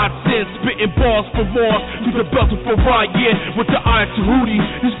arises, spitting balls from Mars to the belt of Orion with the eye to Hootie.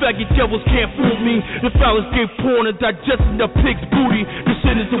 These faggot devils can't fool me. The phallus gave porn and digesting the pig's booty. The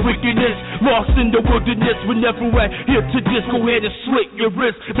sinners of wickedness, lost in the wilderness. We're never at here to this. Go ahead and slit your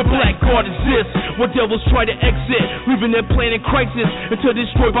wrist. The black god exists. What devils try to exit, leaving their planet crisis until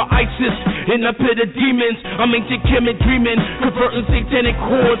destroyed by ISIS. In a pit of demons, I'm ancient Kemet dreaming, converting satanic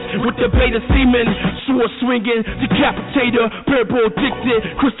chords with the beta semen. Sword swinging, decapitator, parable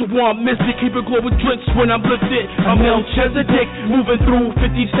addicted, crystal wand mystic, keep it glowing drinks when I'm lifted. I'm Melchizedek, moving through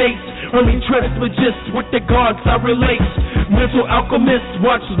 50 states. Early trismegist with the gods I relate. Mental alchemist,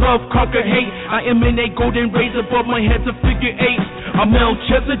 watch love conquer hate. I emanate golden rays above my head to figure 8. I'm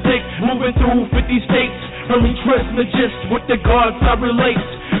Melchizedek, moving through 50 states. Early trismegist with the gods I relate.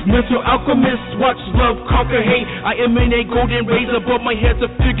 Mental alchemist, watch love conquer hate. I emanate golden rays above my head to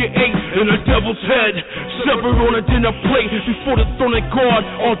figure 8. In a devil's head, severed on a dinner plate. Before the throne of God,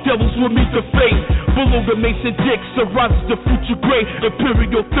 all devils will meet the fate. Below the Mason Dix arises the future great.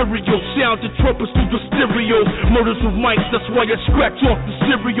 Imperial, ethereal, sound the trumpets through the stereo. Murders with mics, that's why I scratch off the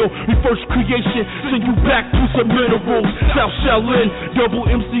cereal. Reverse creation, send you back to some minerals. South Shaolin, double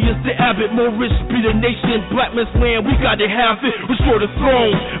MC is the abbot. More rich be the nation, black man's land, we gotta have it. Restore the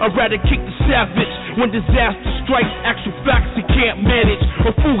throne, eradicate the savage. When disaster strikes, actual facts he can't manage.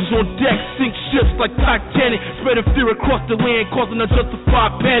 A fool's on deck, sink ships like Titanic. Spreading fear across the land, causing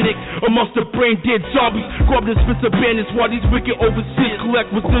unjustified panic. Amongst the brain dead zombies, grab the expensive bandits while these wicked overseas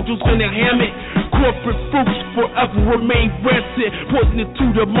collect residuals in their hammock. Corporate fruits forever remain rancid, poison into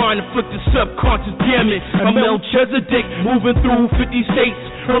the mind, inflicting subconscious damage. I'm Melchizedek, moving through 50 states.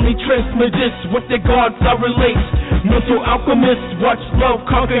 Early transmitters with the gods I relate. Mental alchemist, watch love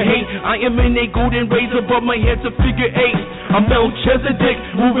conquer hate. I emanate golden rays above my head to figure 8. I'm Melchizedek,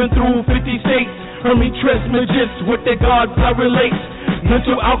 moving through 50 states. Early transmitters with the gods I relate.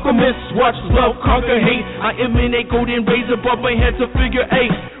 Mental alchemist, watch love conquer hate. I emanate golden rays above my head to figure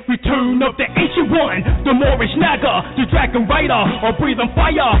 8. Return of the ancient one, the Moorish Naga, the dragon rider, or breathing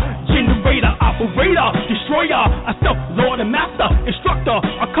fire, generator, operator, destroyer, a self-lord and master, instructor,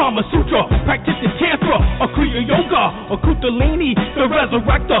 a Kama Sutra, practicing Tantra, a Kriya Yoga, a Kundalini, the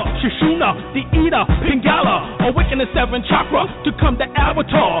resurrector, Shishuna, the eater, Pingala, awaken the 7 chakra, to come the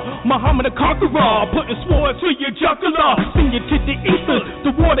avatar, Muhammad the conqueror, putting sword to your jugular, send you to the ethers,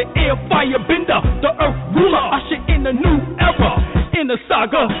 the water, air, fire bender, the earth ruler, usher in a new era. In the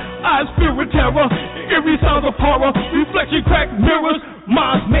saga, eyes filled with terror, eerie sounds of horror, reflection crack mirrors,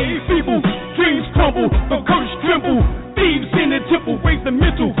 minds made feeble, dreams crumble, the curse tremble, thieves in the temple, raise the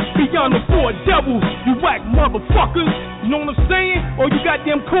mental, beyond the 4 devils, you whack motherfuckers, you know what I'm saying? Or you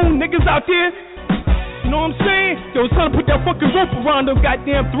goddamn coon niggas out there, you know what I'm saying? They was trying to put that fucking rope around them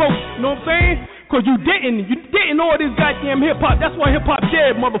goddamn throats, you know what I'm saying? Cause you didn't all this goddamn hip hop, that's why hip hop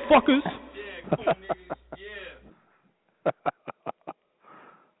dead, motherfuckers.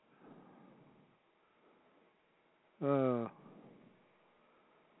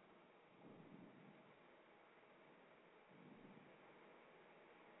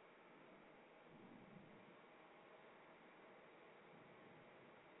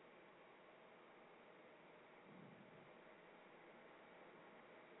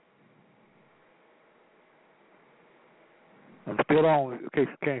 I'm still on in case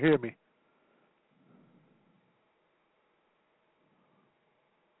you can't hear me.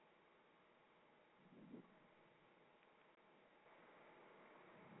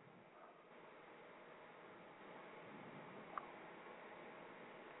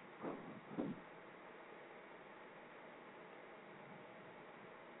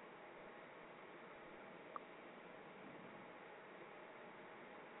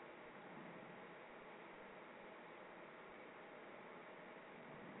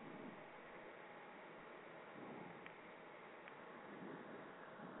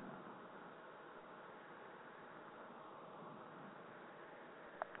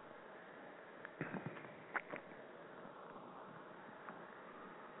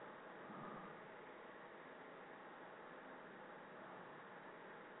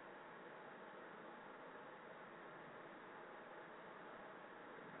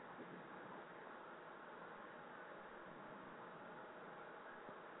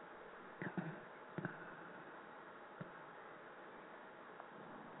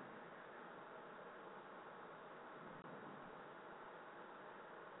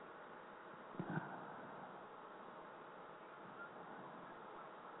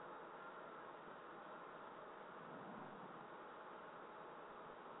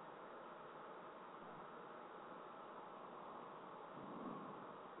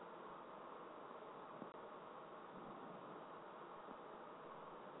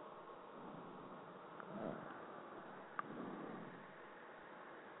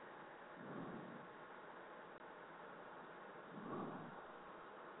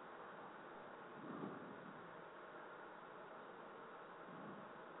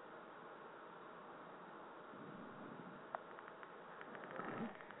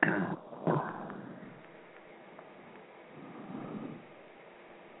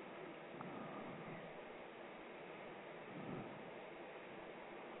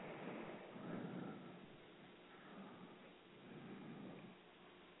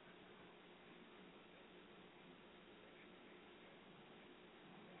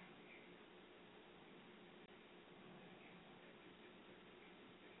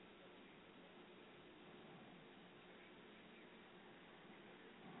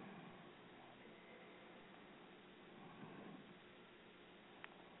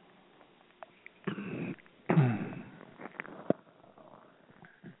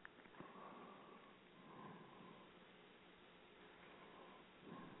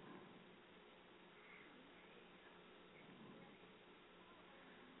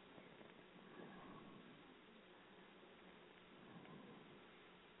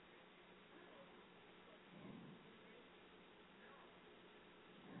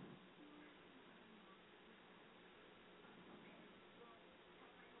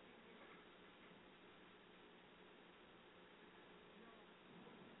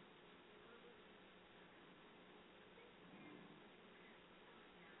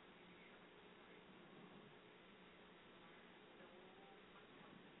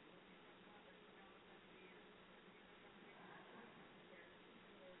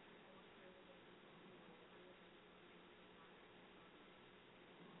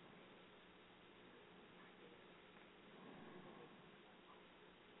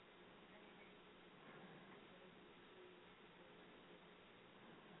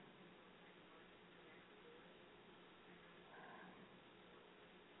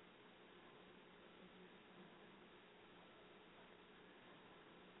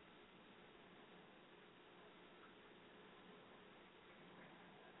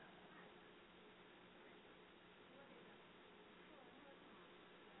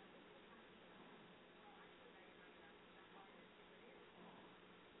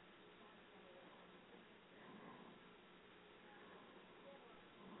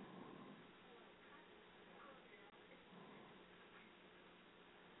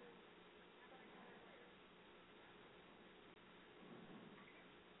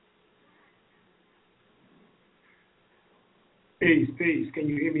 Peace, peace. Can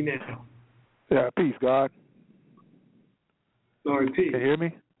you hear me now? Yeah, peace, God. Sorry, peace. Can you hear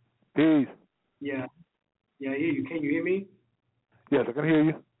me? Peace. Yeah. Yeah, I hear you. Can you hear me? Yes, I can hear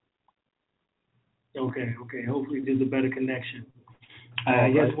you. Okay. Hopefully there's a better connection.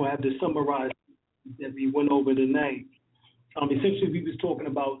 Right. Yes, we'll have to summarize that we went over tonight. Essentially, we was talking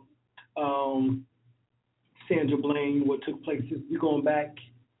about Sandra Bland, what took place. We're going back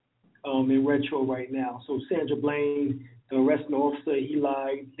in retro right now. So Sandra Bland, the arresting officer, he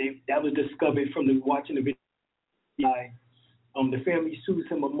lied. That was discovered from watching the video. He lied. The family sues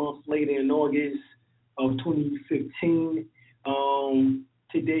him a month later in August of 2015.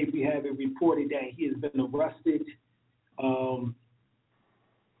 Today we have it reported that he has been arrested.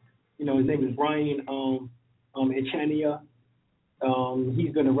 His name is Brian Echania.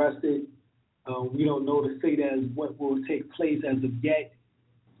 He's been arrested. We don't know to say that what will take place as of yet,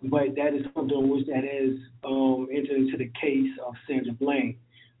 but that is something which that has entered into the case of Sandra Bland.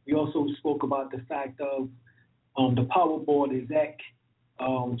 We also spoke about the fact of the Powerball exec,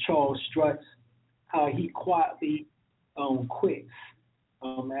 Charles Strutz, how he quietly quits,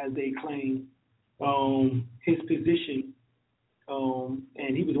 as they claim, his position,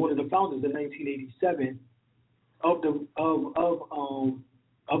 and he was one of the founders in 1987 of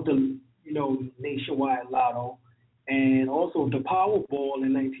the nationwide lotto, and also the Powerball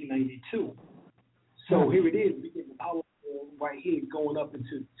in 1992. So here it is, we get the Powerball right here going up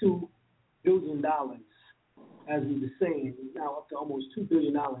into $2 billion. As we were saying, it's now up to almost $2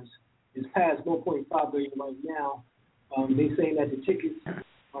 billion. It's past $1.5 billion right now. They're saying that the tickets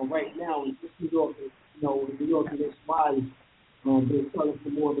right now in New York, New York nationwide, they're selling for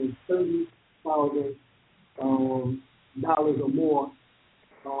more than $30,000 or more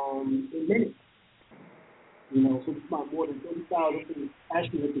in minutes. So it's about more than $30,000,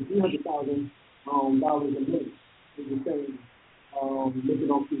 actually up to $300,000 a minute. Is the same looking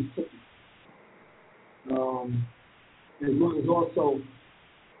off these tickets. As well as also,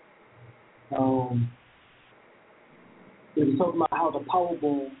 they were talking about how the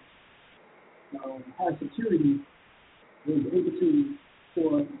Powerball has security, was able to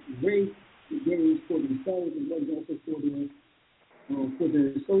raise the gains for themselves as well as also for their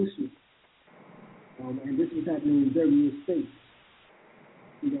associates. And this is happening in various states.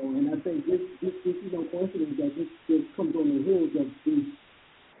 And I think this coincidence that this comes on the heels of this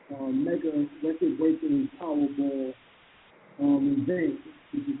mega record-breaking Powerball event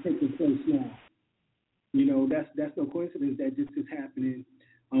which is taking place now. That's no coincidence that this is happening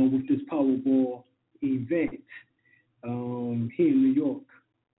with this Powerball event here in New York.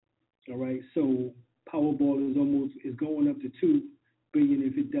 All right, so Powerball is going up to $2 billion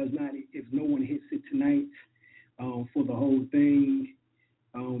if no one hits it tonight for the whole thing.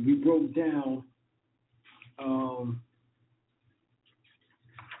 We broke down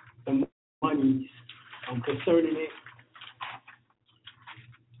the monies concerning it.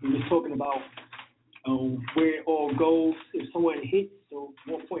 We were talking about where it all goes if someone hits, so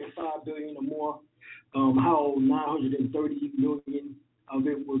 1.5 billion or more, how 930 million of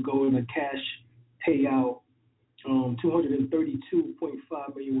it will go in a cash payout.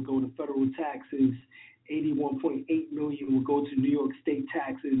 232.5 million will go to federal taxes. 81.8 million will go to New York State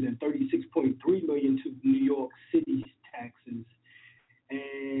taxes, and 36.3 million to New York City's taxes.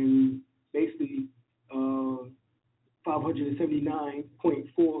 And basically,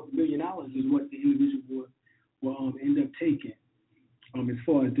 $579.4 million is what the individual will end up taking, as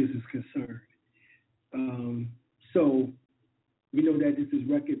far as this is concerned. So we know that this is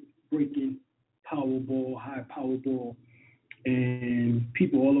record-breaking Powerball, high Powerball, and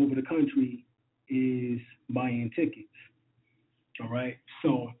people all over the country is buying tickets. All right,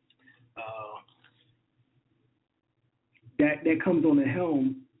 so that comes on the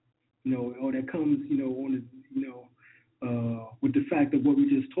helm, or that comes, on the, with the fact of what we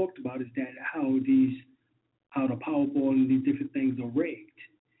just talked about, is that how the Powerball and these different things are rigged,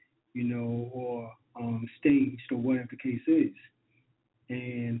 or staged, or whatever the case is,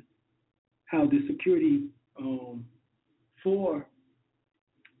 and how the security for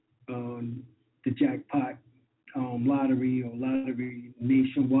the jackpot lottery or lottery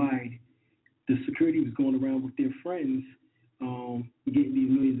nationwide, the security was going around with their friends getting these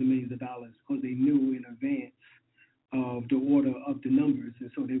millions and millions of dollars because they knew in advance of the order of the numbers,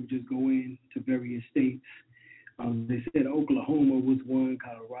 and so they would just go in to various states. They said Oklahoma was one,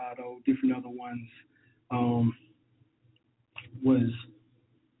 Colorado, different other ones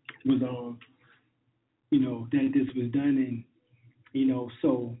that this was done in,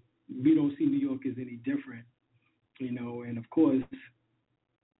 so we don't see New York as any different, and of course,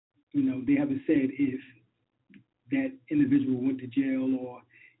 they haven't said if that individual went to jail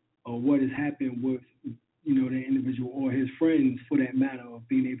or what has happened with, that individual or his friends, for that matter, of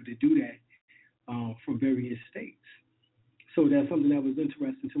being able to do that from various states. So that's something that was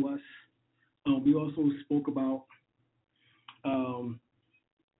interesting to us. We also spoke about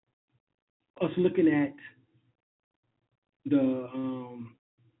us looking at the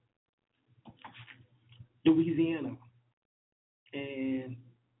Louisiana and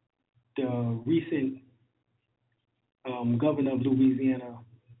the recent governor of Louisiana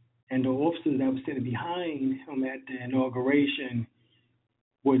and the officers that were standing behind him at the inauguration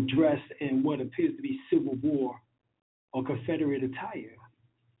were dressed in what appears to be Civil War or Confederate attire.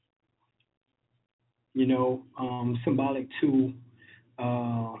 Symbolic to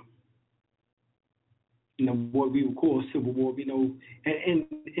what we would call Civil War.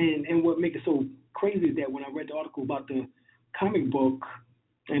 And what makes it so crazy is that when I read the article about the comic book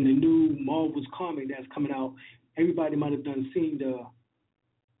and the new Marvel's comic that's coming out, everybody might have seen the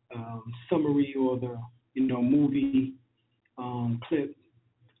summary or the movie clip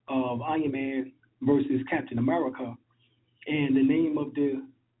of Iron Man versus Captain America, and the name of the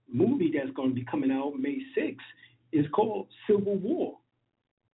movie that's going to be coming out May 6th is called Civil War,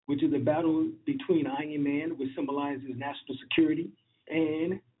 which is a battle between Iron Man, which symbolizes national security,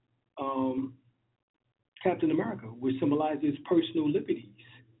 and Captain America, which symbolizes personal liberties.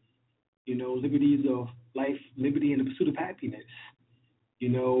 Liberties of life, liberty, and the pursuit of happiness.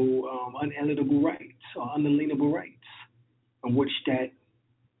 Unalienable rights or unalienable rights, in which that,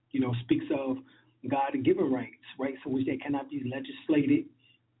 speaks of God-given rights in which they cannot be legislated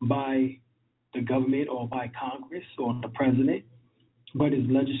by the government or by Congress or the president, but is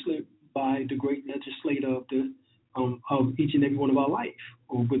legislated by the great legislator of each and every one of our life,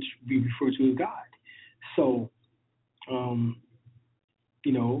 or which we refer to as God. So,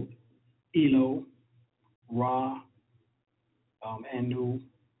 Elo, Ra, Anu,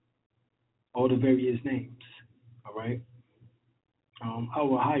 all the various names, all right?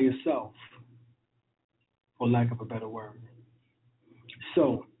 Our higher self, for lack of a better word.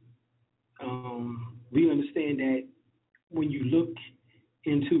 So, we understand that when you look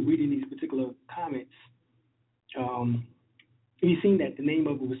into reading these particular comments, we've seen that the name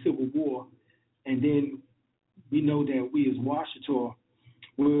of it was Civil War, and then we know that we as Washington,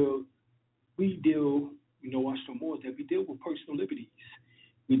 we deal, Washington Moors, that we deal with personal liberties.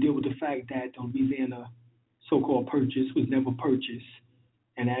 We deal with the fact that the Louisiana so-called purchase was never purchased,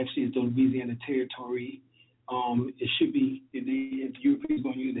 and actually it's the Louisiana territory. It should be, if the Europeans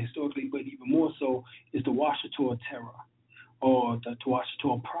going to use it historically, but even more so, is the Washington terror, or the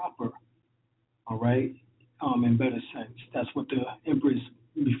Washington proper, all right, in better sense. That's what the Empress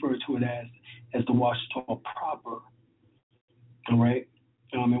referred to it as the Washington proper, all right,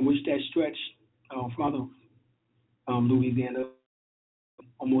 in which that stretched from out of Louisiana,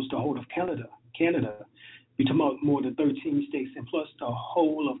 almost the whole of Canada. We're talking about more than 13 states, and plus the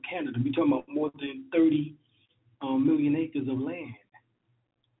whole of Canada. We're talking about more than 30 million acres of land,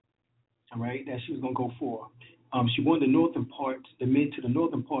 all right, that she was going to go for. She won the northern part, the mid to the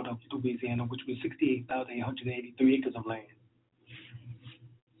northern part of Louisiana, which was 68,883 acres of land.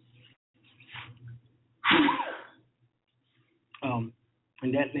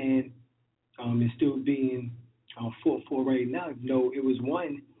 And that land is still being fought for right now. It was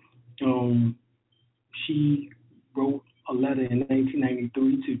won. She wrote a letter in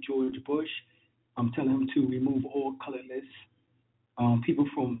 1993 to George Bush, telling him to remove all colorless people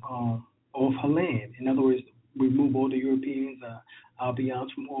from off her land. In other words, remove all the Europeans,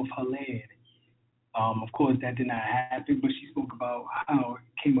 Albions from off her land. Of course, that did not happen, but she spoke about how it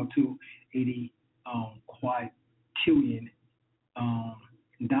came up to 80 quadrillion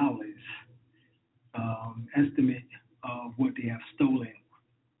dollars estimate of what they have stolen,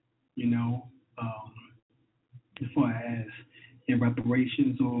 as far as in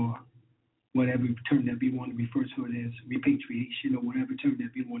reparations or whatever term that we want to refer to it as, repatriation or whatever term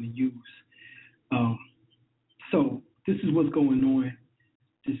that we want to use. So this is what's going on.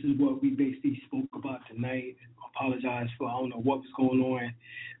 This is what we basically spoke about tonight. Apologize for, I don't know what was going on.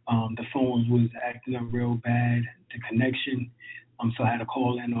 The phones was acting up real bad, the connection. So I had to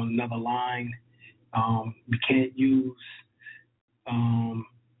call in on another line. We can't use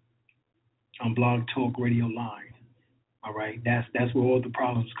Blog Talk Radio line. All right, that's where all the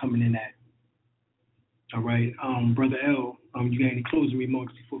problems coming in at. All right, Brother L, you got any closing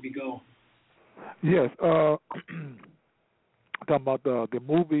remarks before we go? Yes, talking about the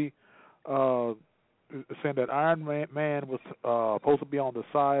movie, saying that Iron Man was supposed to be on the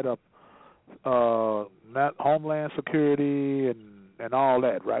side of not Homeland Security and all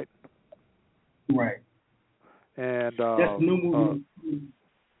that, right? Right. And that's the new movie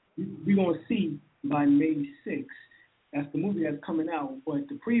we're going to see by May 6th. That's the movie that's coming out, but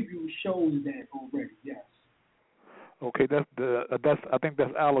the preview shows that already, yes. Okay, that's I think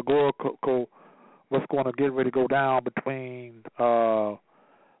that's allegorical. What's going to get ready to go down between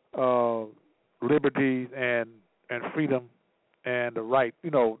liberty and freedom and the right,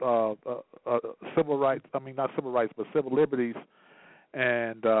 civil rights. I mean, not civil rights, but civil liberties,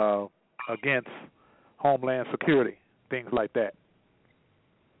 and against homeland security, things like that.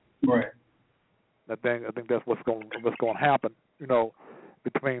 Right. I think that's what's going to happen.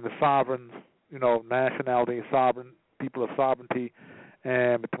 Between the sovereigns, nationality, sovereign people of sovereignty,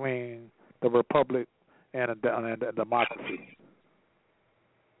 and between the republic and a democracy.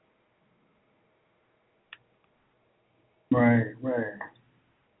 Right.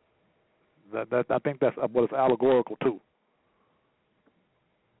 That I think that's what it's allegorical too.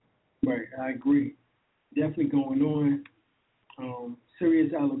 Right, I agree. Definitely going on.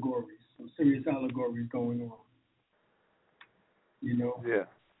 Serious allegories. Some serious allegories going on. Yeah.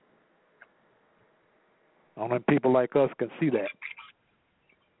 Only people like us can see that.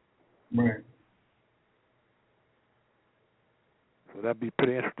 Right. So that'd be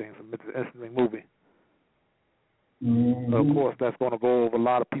pretty interesting. It's an interesting movie. Mm-hmm. Of course, that's going to go over a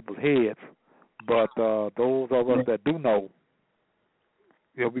lot of people's heads, but those of us that do know,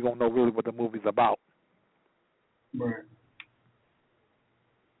 we're going to know really what the movie's about. Right.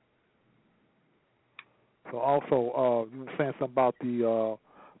 So also, you were saying something about the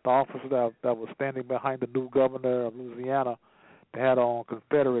officer that was standing behind the new governor of Louisiana. They had on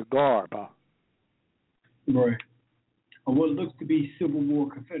Confederate garb, huh? Right. Or what looks to be Civil War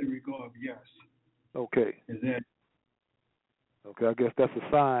Confederate garb, yes. Okay. Is that? Okay, I guess that's a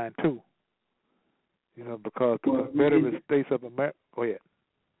sign too. Because the Confederate States of America. Go ahead.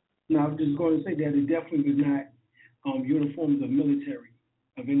 No, I'm just going to say that it definitely was not uniforms of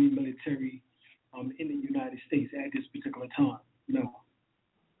any military in the United States at this particular time. No.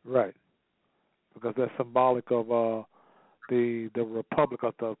 Right. Because that's symbolic of the Republic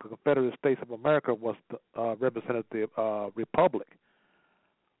of the Confederate States of America was represented the Republic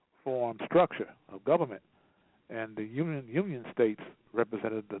form structure of government, and the Union States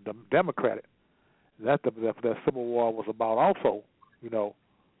represented the Democratic. That Civil War was about also, Well,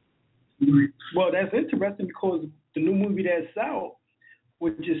 that's interesting because the new movie that's out,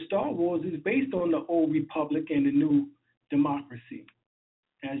 which is Star Wars, is based on the old Republic and the new democracy,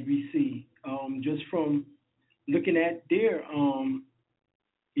 as we see, just from looking at their,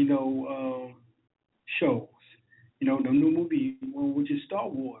 shows. The new movie, which is Star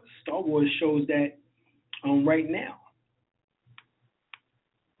Wars. Star Wars shows that right now.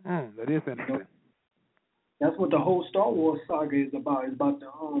 That is interesting. That's what the whole Star Wars saga is about. It's about the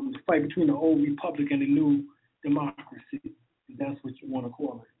fight between the old Republic and the new democracy. If that's what you want to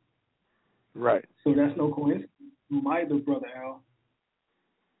call it. Right. So that's no coincidence either, Brother Al.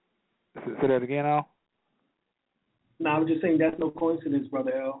 Say that again, Al? No, I was just saying that's no coincidence,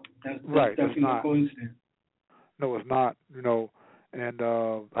 Brother Al. That's right. definitely no coincidence. No, it's not. And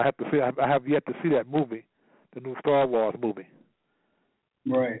I have to see. I have yet to see that movie, the new Star Wars movie.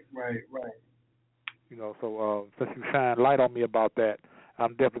 Right. So since you shine light on me about that,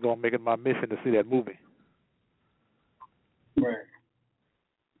 I'm definitely going to make it my mission to see that movie. Right.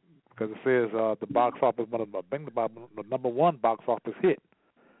 Because it says the box office, the number one box office hit.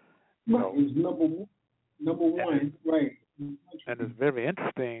 Right, it was number one, right. And it's very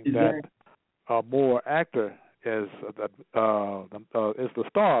interesting that Moore actor is the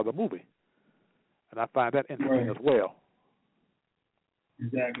star of the movie. And I find that interesting as well.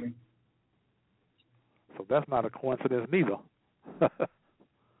 Exactly. So that's not a coincidence neither.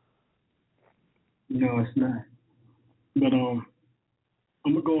 No, it's not. But I'm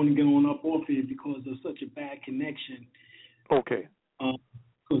gonna go and get on up off here because there's such a bad connection. Okay.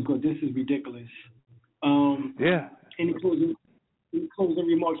 Because this is ridiculous. Yeah. Any closing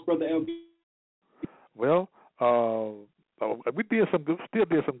remarks, Brother El-Bey? Well, we still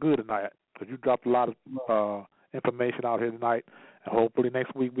did some good tonight because you dropped a lot of information out here tonight, and hopefully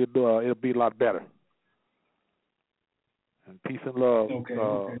next week it'll be a lot better. And peace and love,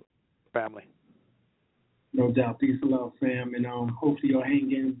 family. No doubt, peace and love, fam, and hopefully you'll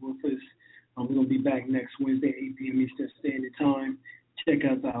hang in with us. We're gonna be back next Wednesday, 8 p.m. Eastern Standard Time. Check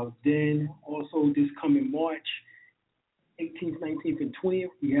us out then. Also, this coming March 18th, 19th, and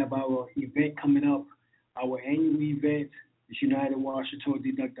 20th, we have our event coming up, our annual event, the United Washington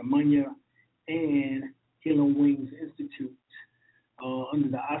Dr. Manya and Healing Wings Institute, under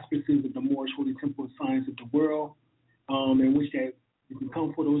the auspices of the Moorish Holy Temple of Science of the World, in which that you can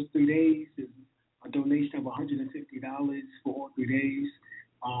come for those 3 days. It's donation of $150 for all 3 days.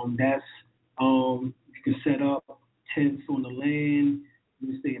 That's you can set up tents on the land. You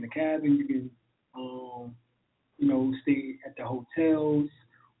can stay in the cabin. You can stay at the hotels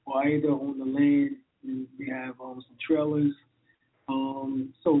or either on the land. We have some trailers.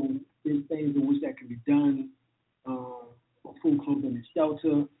 So there's things in which that can be done for food, clothing, and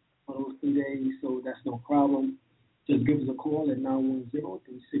shelter for those 3 days. So that's no problem. Just give us a call at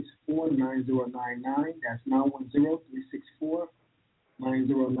 910-364-9099. That's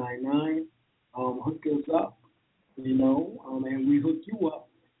 910-364-9099. Hook us up, and we hook you up,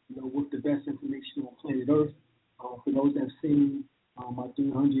 with the best information on planet Earth. For those that have seen my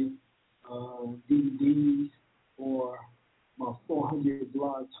 300 DVDs or my 400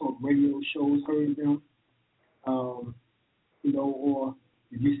 blog talk radio shows, heard them, or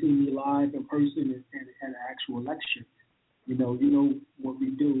if you see me live in person at an actual lecture, you know what we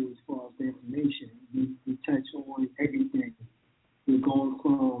do as far as the information. We touch on everything. We're going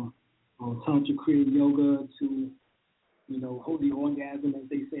from Tantra Kriya Yoga to, holy orgasm, as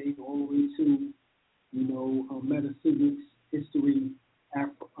they say, all the way to, metaphysics, history,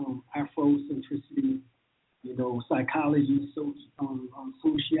 Afrocentricity, psychology,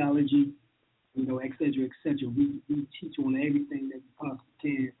 sociology, et cetera, et cetera. We teach on everything that we possibly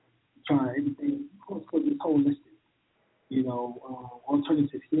can. We try everything, because it's holistic.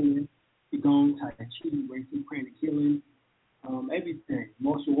 Alternative healing, Qigong, Tai Chi, Reiki, pranic healing, everything,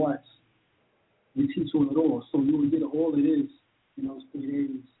 martial arts. We teach on it all. So you will get all it is in those 3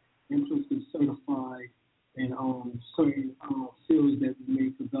 days, and plus get certified in certain fields that we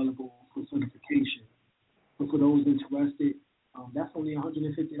make available for certification. But for those interested, that's only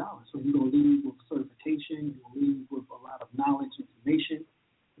 $150. So you're going to leave with certification, you're going to leave with a lot of knowledge, information.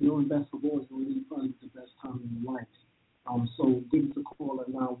 And best of all, you're going to leave probably the best time in your life. So give us a call at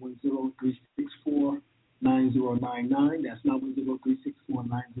 910-364-9099. That's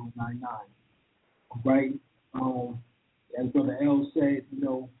 910-364-9099. All right. As Brother L said, we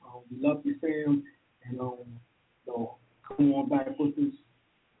love you, fam, and come on back with us,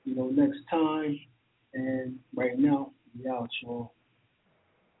 next time. And right now, we out, y'all.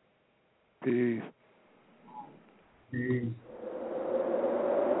 Peace. Peace.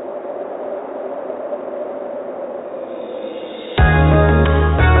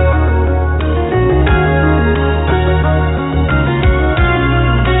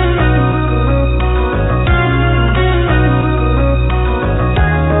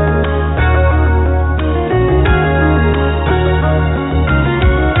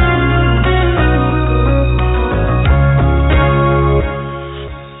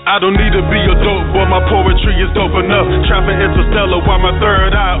 I don't need to be a dope boy, my poetry is dope enough. Trapping interstellar while my third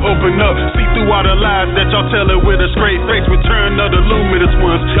eye open up. See through all the lies that y'all telling with a straight face. Return of the luminous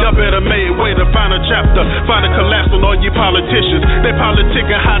ones. Y'all better make way to find a chapter. Find a collapse on all you politicians. They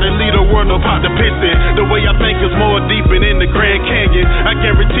politicking how to lead a world, no pot to piss in. The way I think is more deep and in the Grand Canyon. I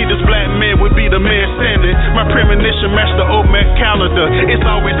guarantee this black man would be the man standing. My premonition matched the Olmec calendar. It's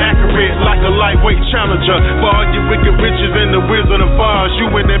always accurate like a lightweight challenger. For all you wicked witches and the Wizard of Oz, you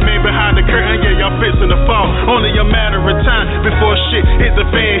and that man behind the curtain, yeah, y'all fixing to fall. Only a matter of time before shit hit the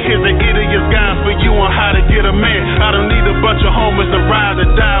fan. Here's an idiot's guide for you on how to get a man. I don't need a bunch of homers to ride or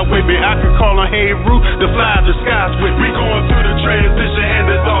die with me. I can call on Hey Roo to fly the skies with me. We going through the transition and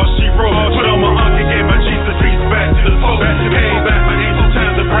that's all she wrote. Put on my uncle, gave my Jesus peace back to the Pope. Came back for ancient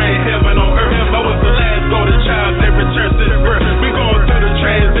times to bring heaven on earth. I was the last golden child that returned to the birth. We going through the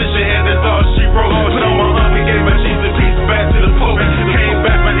transition and that's all she wrote. Put on my uncle, gave my Jesus peace back to the Pope. Came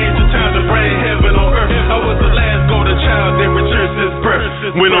back for ancient times to bring heaven on earth. I was the last golden child that returned to his birth.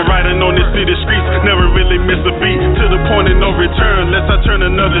 When I'm riding on this city streets, never really miss a beat. To the point of no return, unless I turn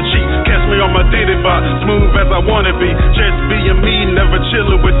another cheek. Catch me on my daily box, smooth as I wanna be. Just being me, never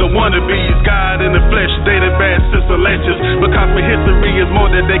chilling with the wannabes. God in the flesh, dated bad sister lectures. Because my history is more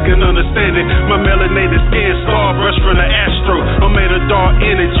than they can understand it. My melanated skin, star brush from the astro. I'm made of dark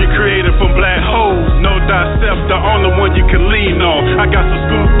energy created from black holes. No thyself, the only one you can lean on. I got some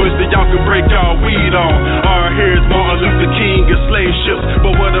scoopers that y'all can break y'all weed on. Our here's Martin Luther King and slave ships.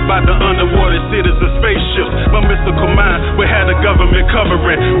 But what about the underwater cities and spaceships? My mystical mind, we had the government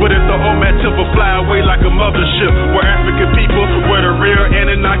covering. But if the Omat Temple fly away like a mothership, we're African people, we're the real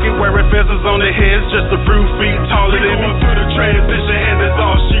Anunnaki, wearing feathers on their heads, just a few feet taller than me. Through the transition and that's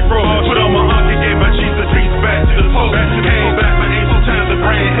all she wrote. Put on my uncle, gave my Jesus peace back to the Pope. Came back for ancient times to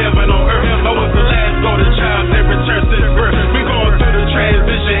bring heaven on earth. I was the last golden child that returned to the birth. We going through the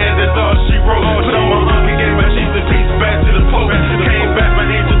transition and that's all she wrote. Put on my uncle, gave my Jesus peace back to the Pope. Came back for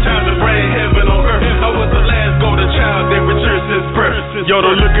ancient times to bring heaven on earth. I was the last golden child that returns to his birth. Yo,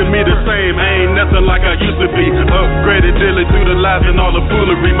 don't look at me the same, I ain't nothing like I used to be. Upgraded daily through the lies and all the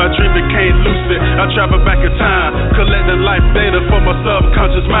foolery. My dream became lucid, I travel back in time, collecting life data for my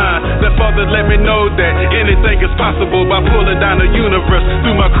subconscious mind. That father let me know that anything is possible by pulling down the universe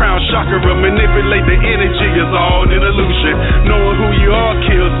through my crown chakra. Manipulate the energy is all an illusion. Knowing who you are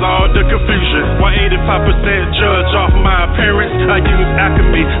kills all the confusion. Why 85% judge off my appearance? I use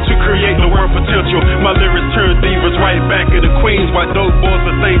alchemy to create the world potential. My lyrics turn divas right back into queens. Why dope boys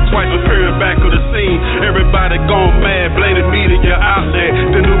are think twice appearing back of the scene. Everybody gone mad, blaming media outlet.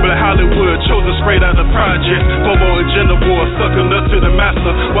 The new black Hollywood chosen straight out of projects. Homo and gender war sucking up to the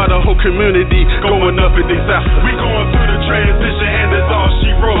master. While the whole community going up in disaster. We going through the transition and that's all she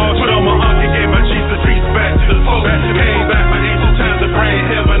wrote. Put on my uncle, gave my Jesus peace back to the Pope. Came back my ancient times to bring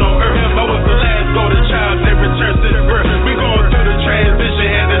heaven on earth. I was the last golden child that returned to the birth. We going through the transition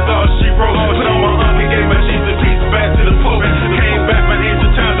and that's all she wrote. Put on my uncle, gave my Jesus peace back to the Pope. Came back my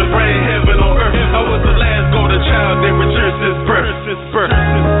ancient times to bring heaven on earth. I was the last golden child that returned since birth. Since birth.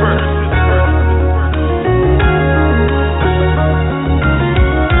 Since birth.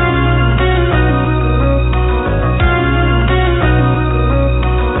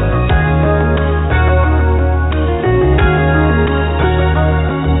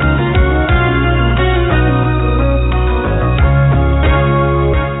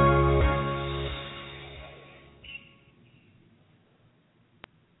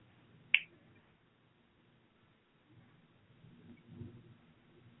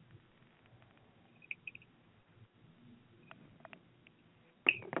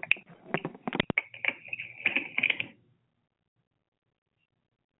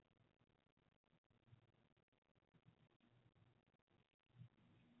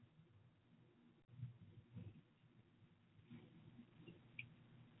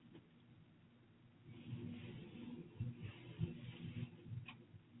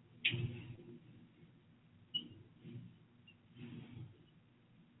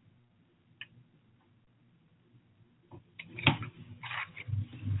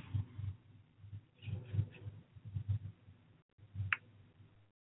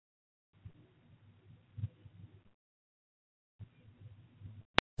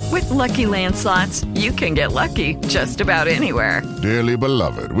 With Lucky Land Slots, you can get lucky just about anywhere. Dearly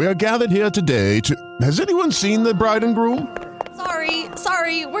beloved, we are gathered here today to... Has anyone seen the bride and groom?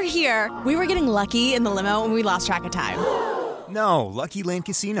 Sorry, we're here. We were getting lucky in the limo and we lost track of time. No, Lucky Land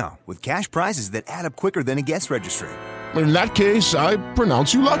Casino, with cash prizes that add up quicker than a guest registry. In that case, I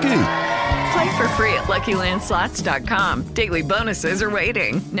pronounce you lucky. Play for free at LuckyLandSlots.com. Daily bonuses are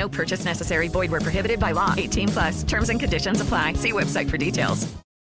waiting. No purchase necessary. Void where prohibited by law. 18+. Terms and conditions apply. See website for details.